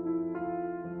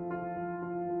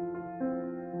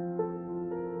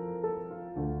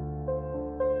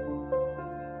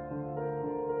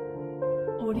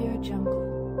 Audio Jungle.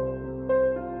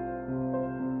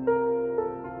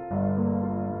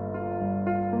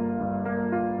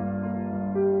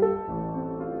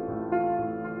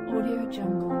 Audio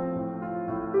Jungle.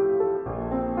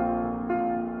 Audio Jungle.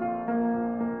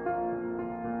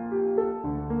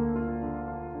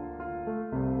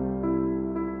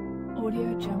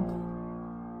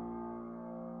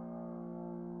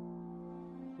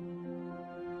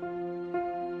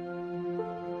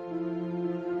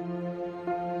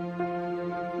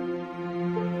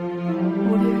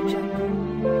 Audio Jungle.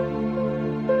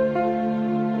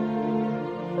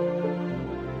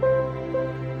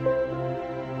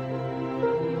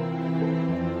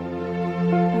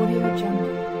 Audio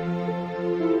Jungle.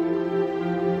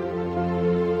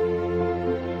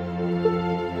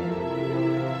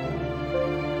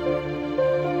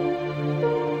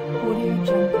 Audio Jungle. Audio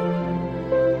Jungle.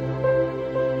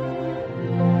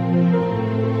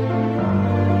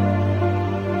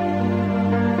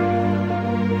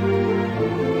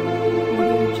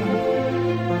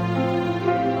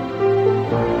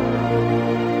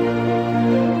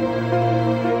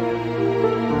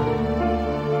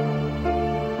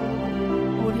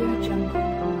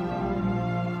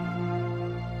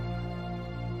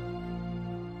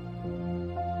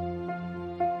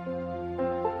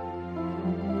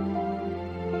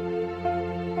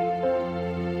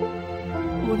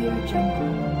 Audio Jungle. Audio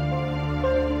Jungle.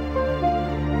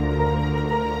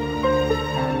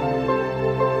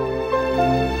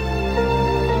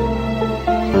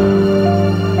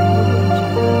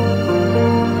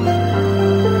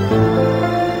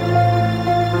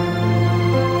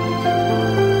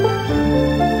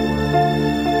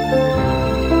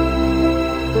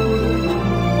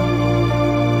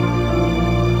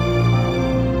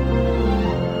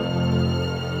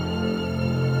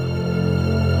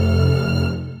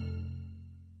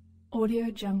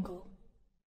 Audio Jungle.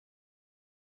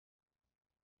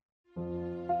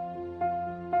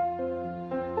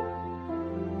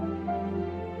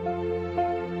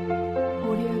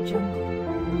 Jungle.